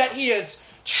saying that He is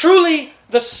truly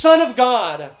the Son of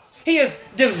God. He is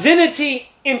divinity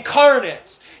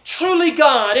incarnate, truly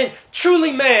God and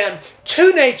truly man,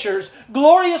 two natures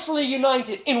gloriously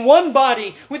united in one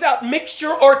body without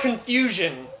mixture or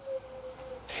confusion.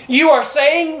 You are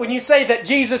saying, when you say that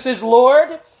Jesus is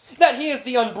Lord, that He is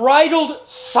the unbridled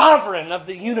sovereign of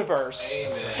the universe.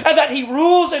 Amen. And that He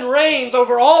rules and reigns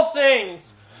over all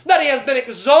things. That He has been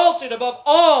exalted above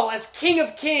all as King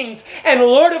of kings and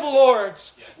Lord of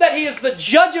lords. Yes. That He is the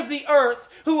judge of the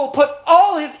earth who will put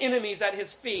all His enemies at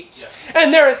His feet. Yes.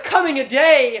 And there is coming a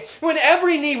day when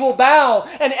every knee will bow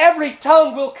and every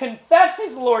tongue will confess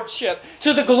His lordship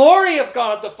to the glory of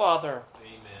God the Father.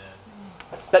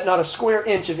 Amen. That not a square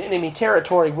inch of enemy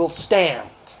territory will stand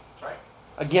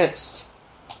against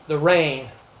the reign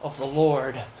of the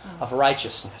Lord of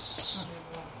righteousness.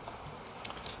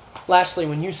 Lastly,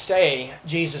 when you say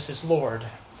Jesus is Lord,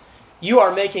 you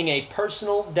are making a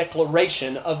personal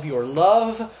declaration of your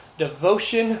love,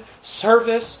 devotion,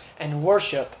 service, and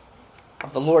worship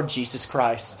of the Lord Jesus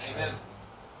Christ. Amen.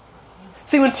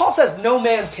 See, when Paul says no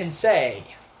man can say,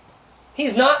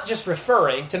 he's not just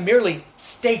referring to merely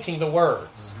stating the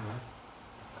words.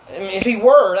 I mean, if he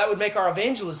were, that would make our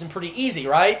evangelism pretty easy,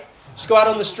 right? Just go out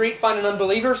on the street, find an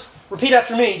unbelievers, repeat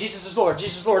after me, Jesus is Lord,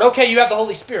 Jesus is Lord. Okay, you have the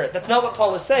Holy Spirit. That's not what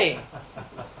Paul is saying.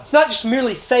 It's not just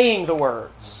merely saying the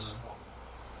words.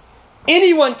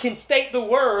 Anyone can state the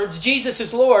words, Jesus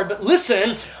is Lord, but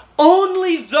listen,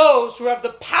 only those who have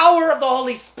the power of the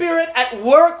Holy Spirit at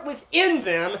work within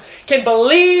them can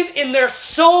believe in their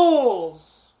souls,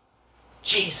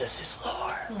 Jesus is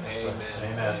Lord. Amen.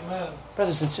 Amen. Amen.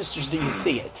 Brothers and sisters, do you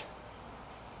see it?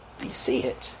 Do you see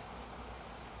it?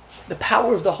 The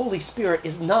power of the Holy Spirit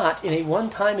is not in a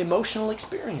one-time emotional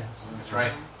experience. That's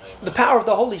right. The power of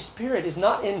the Holy Spirit is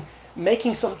not in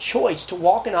making some choice to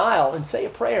walk an aisle and say a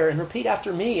prayer and repeat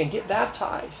after me and get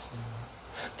baptized.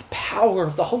 The power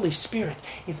of the Holy Spirit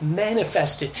is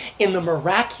manifested in the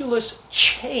miraculous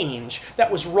change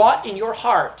that was wrought in your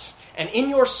heart and in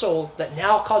your soul that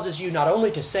now causes you not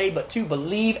only to say but to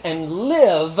believe and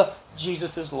live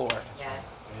Jesus is Lord.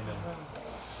 Yes. Amen.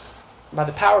 By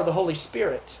the power of the Holy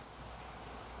Spirit,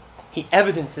 He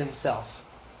evidences Himself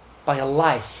by a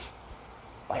life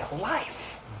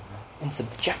in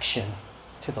subjection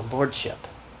to the Lordship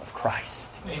of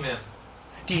Christ. Amen.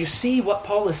 Do you see what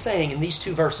Paul is saying in these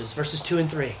two verses, verses 2 and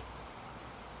 3?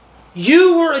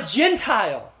 You were a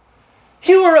Gentile.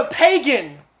 You were a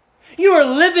pagan. You were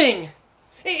living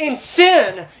in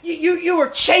sin. You were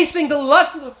chasing the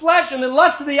lust of the flesh and the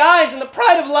lust of the eyes and the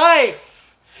pride of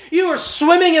life. You were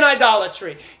swimming in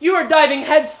idolatry. You were diving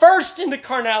headfirst into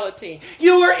carnality.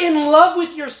 You were in love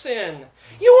with your sin.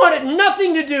 You wanted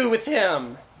nothing to do with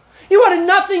Him. You wanted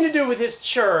nothing to do with His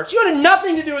church. You wanted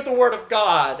nothing to do with the Word of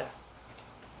God.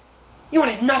 You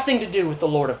wanted nothing to do with the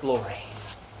Lord of glory.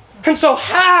 And so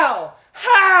how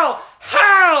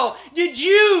did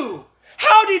you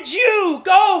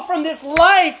go from this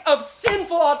life of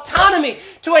sinful autonomy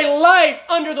to a life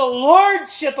under the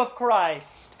lordship of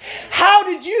Christ? How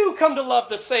did you come to love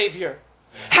the Savior?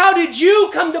 How did you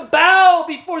come to bow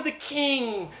before the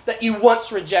King that you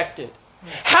once rejected?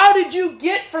 How did you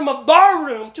get from a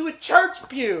barroom to a church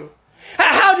pew?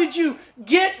 How did you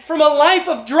get from a life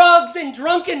of drugs and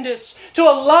drunkenness to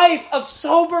a life of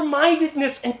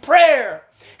sober-mindedness and prayer?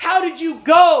 How did you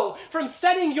go from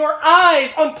setting your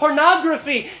eyes on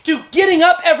pornography to getting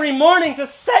up every morning to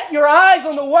set your eyes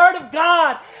on the Word of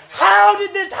God? How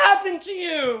did this happen to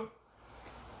you?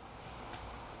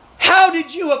 How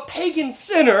did you, a pagan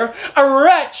sinner, a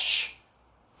wretch,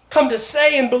 come to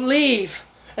say and believe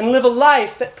and live a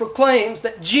life that proclaims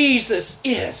that Jesus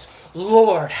is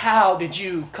Lord? How did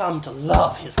you come to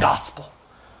love His gospel?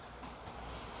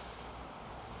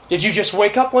 Did you just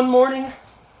wake up one morning,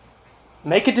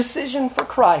 make a decision for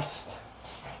Christ?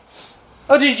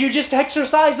 Or did you just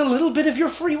exercise a little bit of your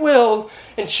free will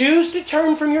and choose to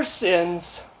turn from your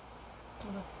sins,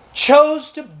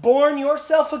 chose to born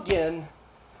yourself again,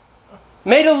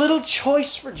 made a little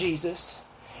choice for Jesus,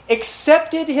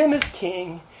 accepted Him as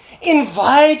King,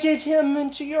 invited Him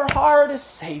into your heart as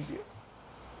Savior?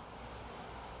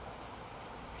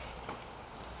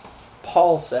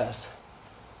 Paul says,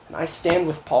 and I stand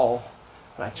with Paul,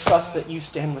 and I trust that you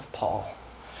stand with Paul,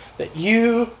 that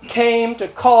you came to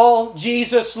call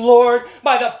Jesus Lord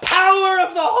by the power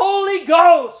of the Holy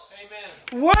Ghost.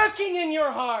 Amen. Working in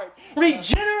your heart,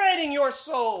 regenerating your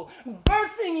soul,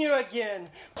 birthing you again,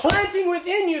 planting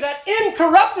within you that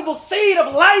incorruptible seed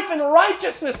of life and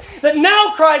righteousness that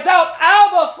now cries out,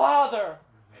 Abba, Father.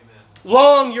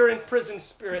 Long your imprisoned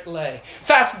spirit lay,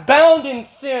 fast bound in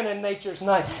sin and nature's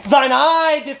night. Thine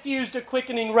eye diffused a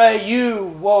quickening ray. You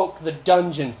woke the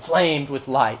dungeon flamed with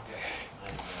light.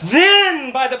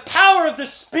 Then, by the power of the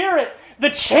Spirit,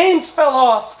 the chains fell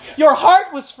off. Your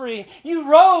heart was free. You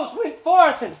rose, went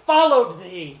forth, and followed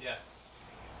thee. Yes.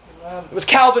 It was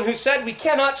Calvin who said, we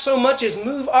cannot so much as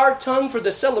move our tongue for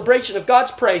the celebration of God's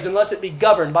praise unless it be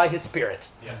governed by His Spirit.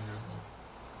 Yes.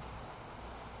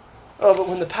 Oh, but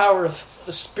when the power of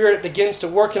the Spirit begins to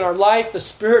work in our life, the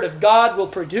Spirit of God will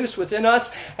produce within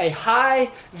us a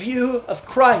high view of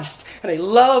Christ and a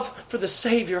love for the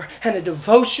Savior and a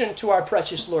devotion to our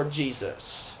precious Lord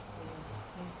Jesus.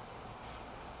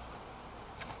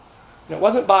 And it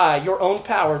wasn't by your own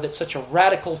power that such a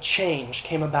radical change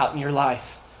came about in your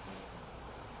life.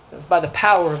 It was by the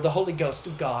power of the Holy Ghost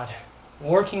of God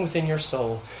working within your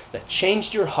soul that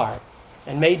changed your heart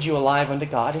and made you alive unto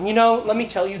God. And let me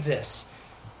tell you this.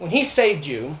 When He saved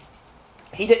you,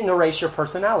 He didn't erase your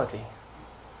personality.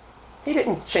 He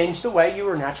didn't change the way you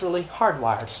were naturally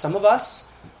hardwired. Some of us,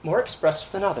 more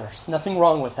expressive than others. Nothing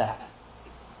wrong with that.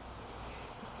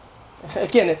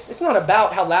 Again, it's not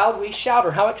about how loud we shout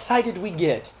or how excited we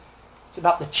get. It's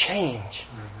about the change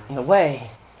in the way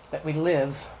that we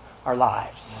live our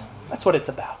lives. That's what it's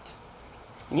about.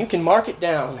 And you can mark it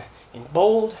down in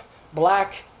bold,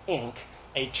 black ink.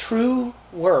 A true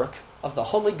work of the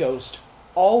Holy Ghost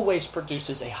always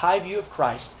produces a high view of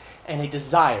Christ and a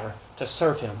desire to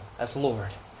serve Him as Lord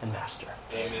and Master.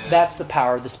 Amen. That's the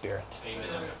power of the Spirit.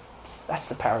 Amen. That's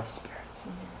the power of the Spirit.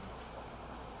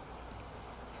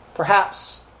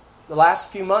 Perhaps the last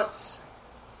few months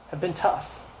have been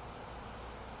tough.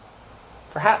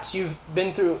 Perhaps you've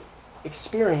been through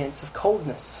experience of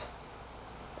coldness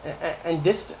and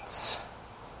distance.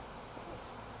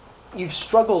 You've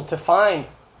struggled to find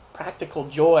practical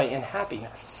joy and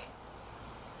happiness.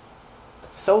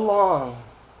 But so long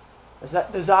as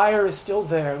that desire is still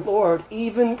there, Lord,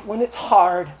 even when it's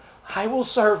hard, I will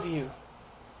serve you.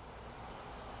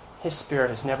 His Spirit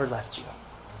has never left you.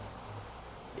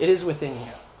 It is within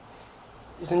you.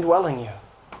 It is indwelling you.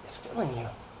 It's filling you.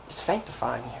 It's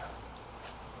sanctifying you.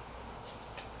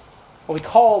 Well, we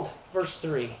called verse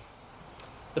 3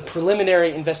 the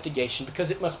preliminary investigation because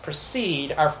it must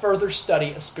precede our further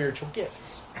study of spiritual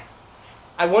gifts.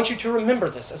 I want you to remember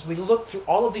this as we look through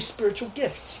all of these spiritual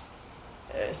gifts.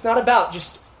 It's not about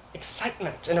just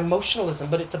excitement and emotionalism,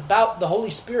 but it's about the Holy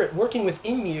Spirit working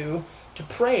within you to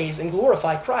praise and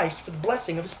glorify Christ for the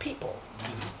blessing of His people.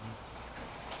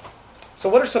 So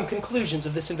what are some conclusions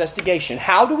of this investigation?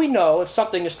 How do we know if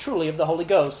something is truly of the Holy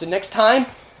Ghost? And next time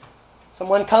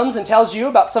someone comes and tells you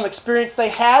about some experience they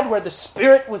had where the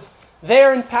Spirit was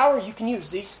there in power, you can use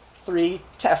these 3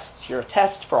 tests here. A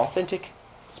test for authentic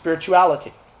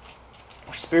spirituality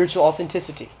or spiritual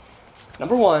authenticity.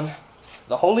 Number 1,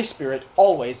 the Holy Spirit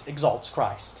always exalts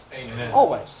Christ. Amen.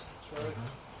 Always. Right.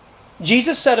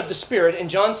 Jesus said of the Spirit in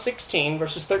John 16,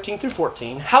 verses 13 through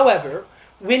 14, however,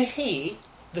 when He,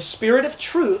 the Spirit of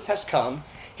truth, has come,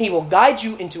 He will guide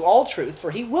you into all truth,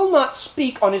 for He will not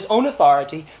speak on His own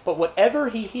authority, but whatever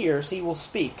He hears, He will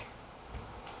speak.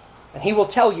 And He will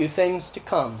tell you things to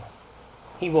come.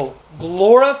 He will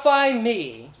glorify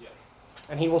me,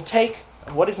 and He will take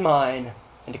what is mine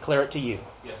and declare it to you.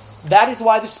 Yes. That is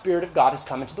why the Spirit of God has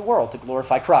come into the world, to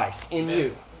glorify Christ in Amen.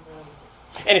 You.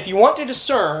 And if you want to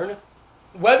discern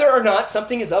whether or not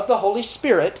something is of the Holy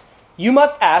Spirit, you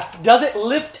must ask, does it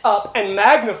lift up and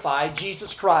magnify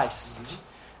Jesus Christ?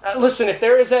 Listen, if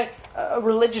there is a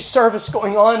religious service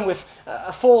going on with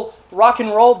a full rock and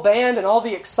roll band and all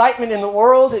the excitement in the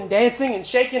world and dancing and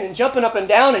shaking and jumping up and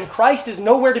down and Christ is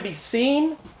nowhere to be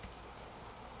seen,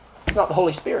 it's not the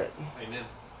Holy Spirit. Amen.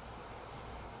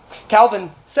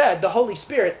 Calvin said the Holy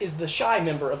Spirit is the shy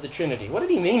member of the Trinity. What did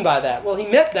he mean by that? Well, he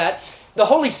meant that the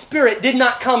Holy Spirit did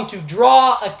not come to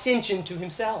draw attention to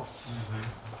Himself. Mm-hmm.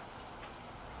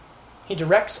 He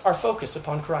directs our focus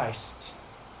upon Christ.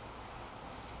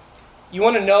 You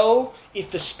want to know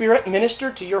if the Spirit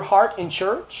ministered to your heart in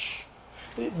church?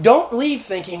 Don't leave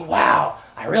thinking, wow,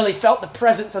 I really felt the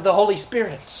presence of the Holy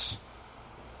Spirit.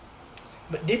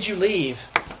 But did you leave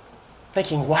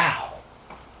thinking, wow,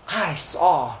 I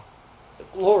saw the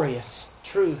glorious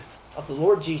truth of the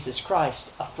Lord Jesus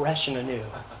Christ afresh and anew.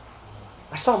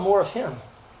 I saw more of Him.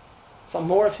 I saw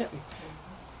more of Him.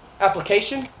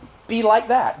 Application, be like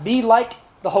that. Be like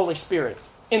the Holy Spirit,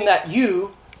 in that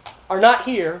you are not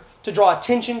here to draw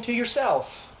attention to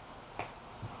yourself,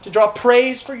 to draw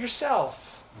praise for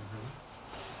yourself.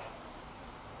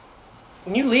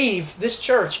 When you leave this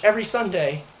church every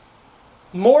Sunday,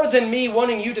 more than me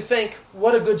wanting you to think,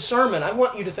 what a good sermon, I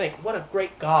want you to think, what a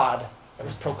great God that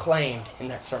was proclaimed in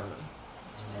that sermon.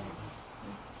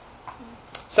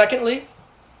 Secondly,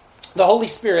 the Holy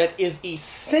Spirit is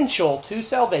essential to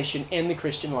salvation in the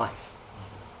Christian life.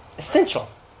 Essential.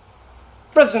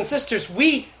 Brothers and sisters,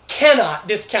 we cannot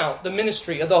discount the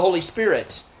ministry of the Holy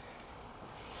Spirit.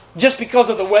 Just because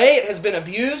of the way it has been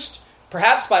abused,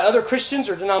 perhaps by other Christians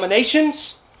or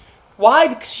denominations. Why?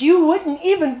 Because you wouldn't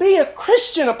even be a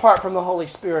Christian apart from the Holy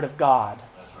Spirit of God.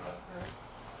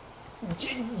 That's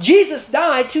right. Jesus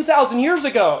died 2,000 years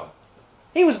ago.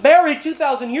 He was buried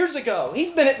 2,000 years ago.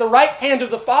 He's been at the right hand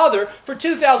of the Father for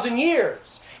 2,000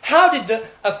 years. How did the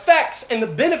effects and the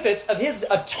benefits of His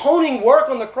atoning work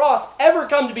on the cross ever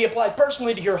come to be applied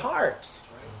personally to your heart?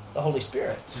 The Holy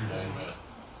Spirit. Amen.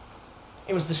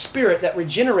 It was the Spirit that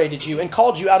regenerated you and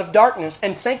called you out of darkness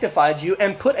and sanctified you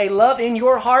and put a love in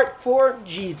your heart for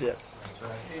Jesus.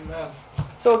 That's right. Amen.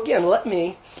 So again, let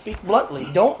me speak bluntly.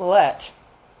 Don't let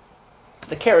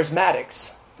the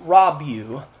charismatics rob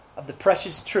you of the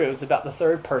precious truths about the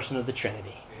third person of the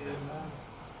Trinity. Amen.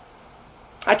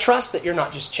 I trust that you're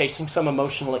not just chasing some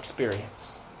emotional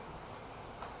experience.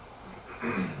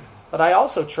 But I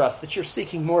also trust that you're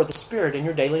seeking more of the Spirit in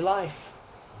your daily life.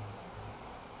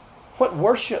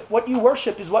 What you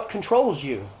worship is what controls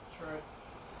you. That's right.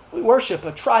 We worship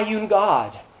a triune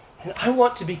God. And I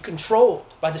want to be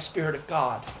controlled by the Spirit of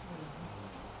God.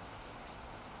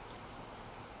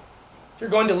 If you're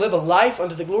going to live a life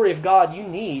unto the glory of God, you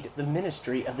need the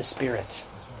ministry of the Spirit.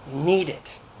 You need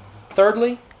it.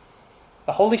 Thirdly,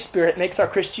 the Holy Spirit makes our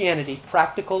Christianity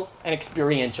practical and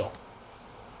experiential.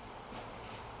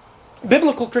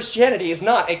 Biblical Christianity is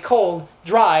not a cold,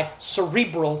 dry,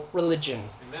 cerebral religion.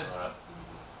 Amen.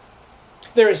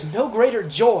 There is no greater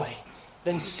joy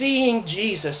than seeing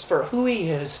Jesus for who He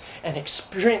is and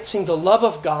experiencing the love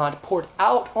of God poured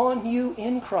out on you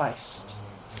in Christ.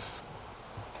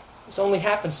 This only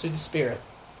happens through the Spirit.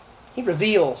 He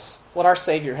reveals what our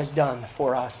Savior has done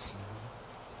for us.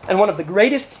 And one of the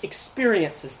greatest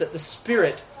experiences that the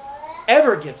Spirit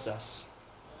ever gives us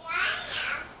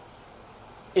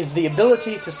is the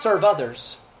ability to serve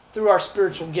others through our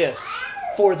spiritual gifts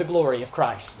for the glory of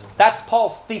Christ. That's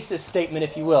Paul's thesis statement,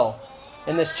 if you will,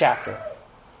 in this chapter.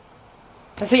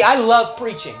 And see, I love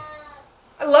preaching.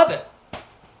 I love it.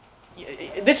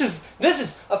 This is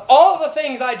of all the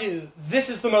things I do, this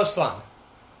is the most fun.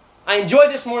 I enjoy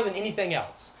this more than anything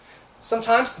else.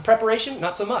 Sometimes the preparation,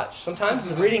 not so much. Sometimes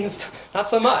the reading, not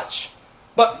so much.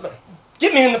 But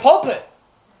get me in the pulpit.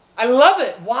 I love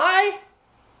it. Why?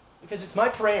 Because it's my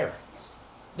prayer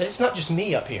that it's not just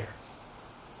me up here.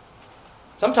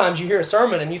 Sometimes you hear a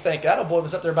sermon and you think, that old boy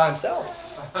was up there by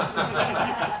himself.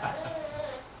 I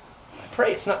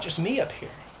pray it's not just me up here.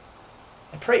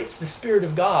 I pray it's the Spirit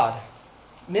of God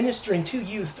ministering to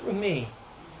you through me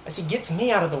as He gets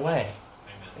me out of the way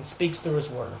and speaks through His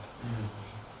Word. Amen.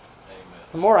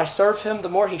 The more I serve Him, the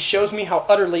more He shows me how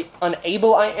utterly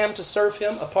unable I am to serve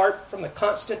Him apart from the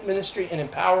constant ministry and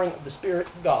empowering of the Spirit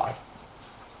of God.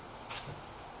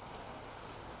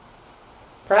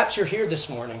 Perhaps you're here this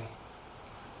morning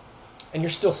and you're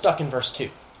still stuck in verse 2.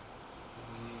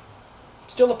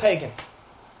 Still a pagan.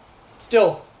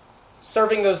 Still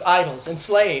serving those idols,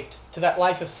 enslaved to that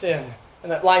life of sin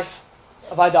and that life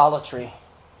of idolatry.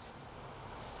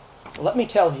 Let me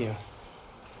tell you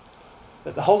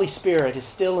that the Holy Spirit is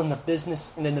still in the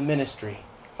business and in the ministry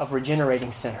of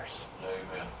regenerating sinners.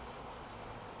 Amen.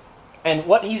 And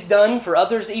what He's done for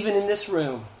others, even in this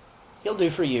room, He'll do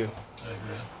for you.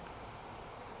 Amen.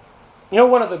 You know,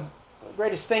 one of the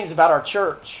greatest things about our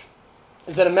church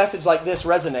is that a message like this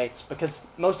resonates because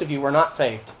most of you were not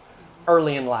saved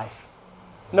early in life.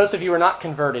 Most of you were not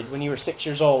converted when you were 6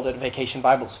 years old at a vacation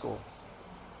Bible school.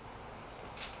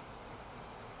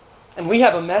 And we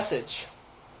have a message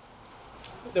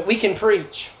that we can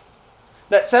preach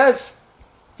that says,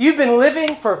 if you've been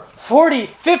living for 40,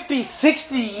 50,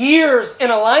 60 years in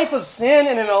a life of sin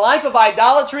and in a life of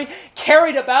idolatry,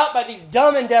 carried about by these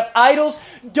dumb and deaf idols,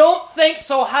 don't think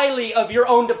so highly of your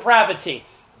own depravity.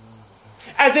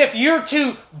 As if you're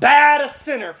too bad a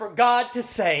sinner for God to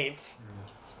save.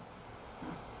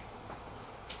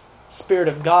 The Spirit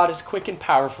of God is quick and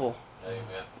powerful. Amen.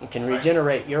 And can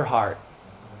regenerate your heart.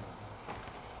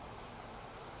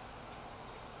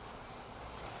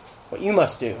 What you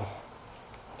must do,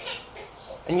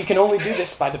 and you can only do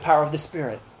this by the power of the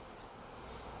Spirit.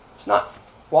 It's not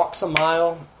walk some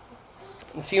mile,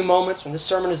 In a few moments, when this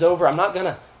sermon is over, I'm not going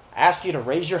to ask you to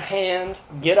raise your hand,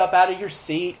 get up out of your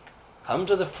seat, come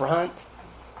to the front.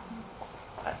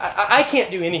 I can't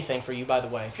do anything for you, by the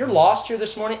way. If you're lost here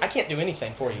this morning, I can't do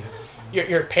anything for you.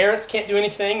 Your parents can't do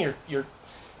anything. Your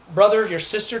brother, your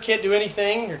sister can't do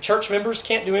anything. Your church members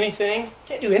can't do anything.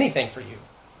 Can't do anything for you.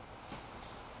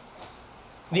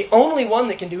 The only one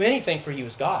that can do anything for you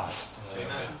is God.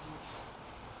 Amen.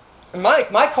 And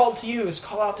my call to you is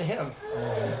call out to Him.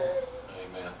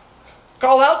 Amen.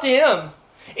 Call out to Him.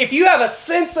 If you have a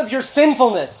sense of your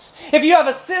sinfulness, if you have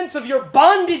a sense of your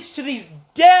bondage to these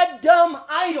dead, dumb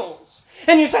idols,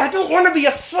 and you say, I don't want to be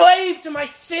a slave to my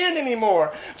sin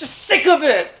anymore. I'm just sick of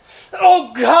it.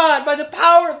 Oh God, by the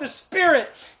power of the Spirit,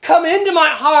 come into my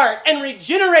heart and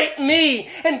regenerate me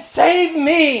and save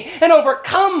me and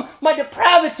overcome my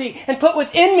depravity and put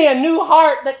within me a new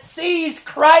heart that sees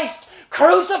Christ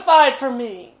crucified for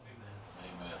me.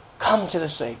 Amen. Come to the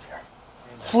Savior.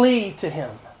 Flee to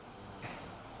Him.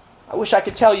 I wish I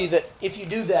could tell you that if you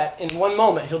do that in one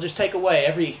moment, He'll just take away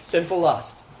every sinful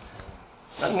lust.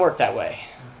 It doesn't work that way.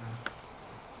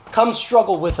 Come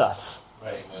struggle with us.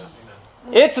 Amen.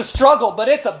 It's a struggle, but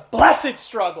it's a blessed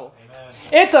struggle. Amen.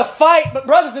 It's a fight, but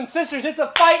brothers and sisters, it's a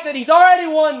fight that He's already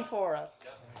won for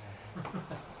us.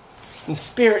 And the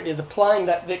Spirit is applying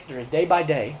that victory day by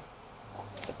day.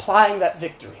 It's applying that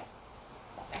victory.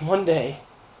 And one day,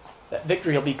 that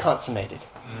victory will be consummated.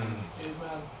 Amen.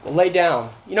 We'll lay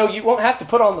down. You know, you won't have to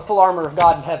put on the full armor of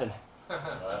God in heaven.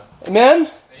 Right. Amen?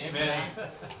 Amen.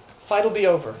 Fight will be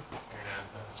over.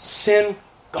 Sin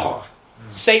gone.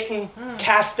 Satan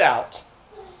cast out.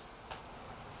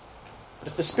 But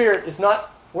if the Spirit is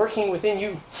not working within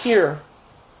you here,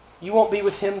 you won't be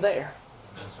with Him there.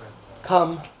 That's right.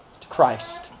 Come to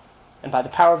Christ. And by the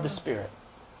power of the Spirit,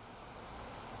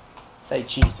 say,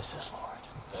 Jesus is Lord.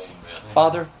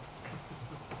 Amen.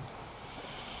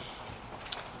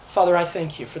 Father, I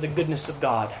thank You for the goodness of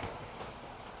God.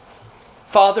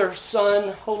 Father,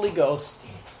 Son, Holy Ghost,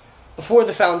 before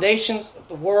the foundations of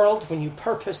the world, when You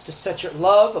purposed to set Your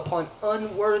love upon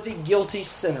unworthy, guilty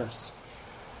sinners,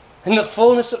 in the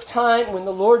fullness of time, when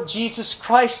the Lord Jesus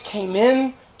Christ came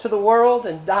in to the world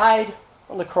and died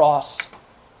on the cross,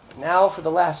 now for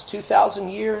the last 2,000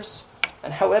 years,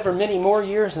 and however many more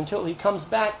years until He comes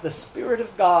back, the Spirit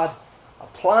of God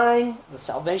applying the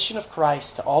salvation of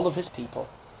Christ to all of His people.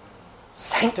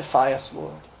 Sanctify us,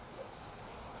 Lord.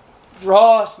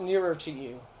 Draw us nearer to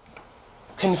You.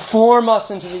 Conform us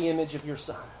into the image of Your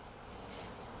Son.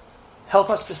 Help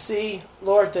us to see,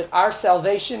 Lord, that our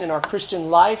salvation and our Christian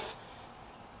life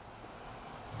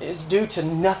is due to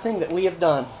nothing that we have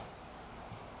done.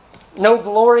 No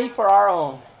glory for our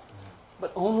own,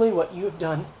 but only what You have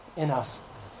done in us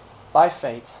by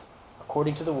faith,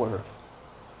 according to the Word.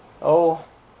 Oh,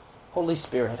 Holy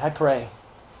Spirit, I pray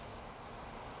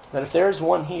that if there is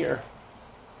one here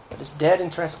that is dead in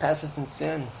trespasses and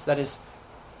sins, that is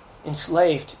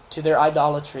enslaved to their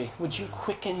idolatry, would You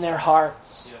quicken their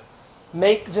hearts? Yes.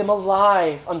 Make them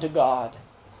alive unto God.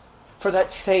 For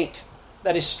that saint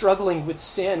that is struggling with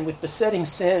sin, with besetting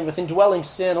sin, with indwelling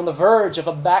sin, on the verge of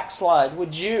a backslide,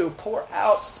 would You pour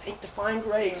out sanctifying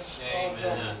grace?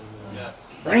 Amen.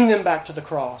 Yes. Bring them back to the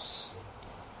cross.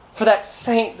 For that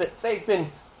saint that they've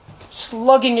been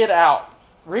slugging it out,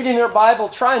 reading their Bible,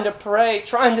 trying to pray,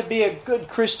 trying to be a good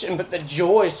Christian, but the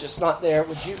joy is just not there.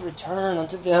 Would You return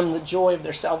unto them the joy of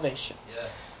their salvation?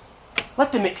 Yes.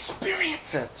 Let them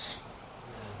experience it.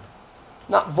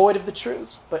 Not void of the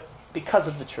truth, but because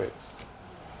of the truth.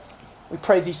 We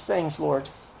pray these things, Lord,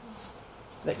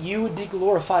 that You would be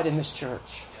glorified in this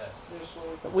church. Yes.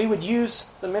 That we would use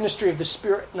the ministry of the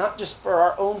Spirit not just for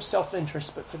our own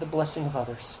self-interest, but for the blessing of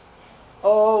others.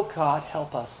 Oh, God,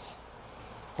 help us.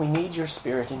 We need Your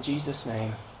Spirit in Jesus'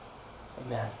 name.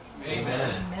 Amen.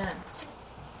 Amen. Amen.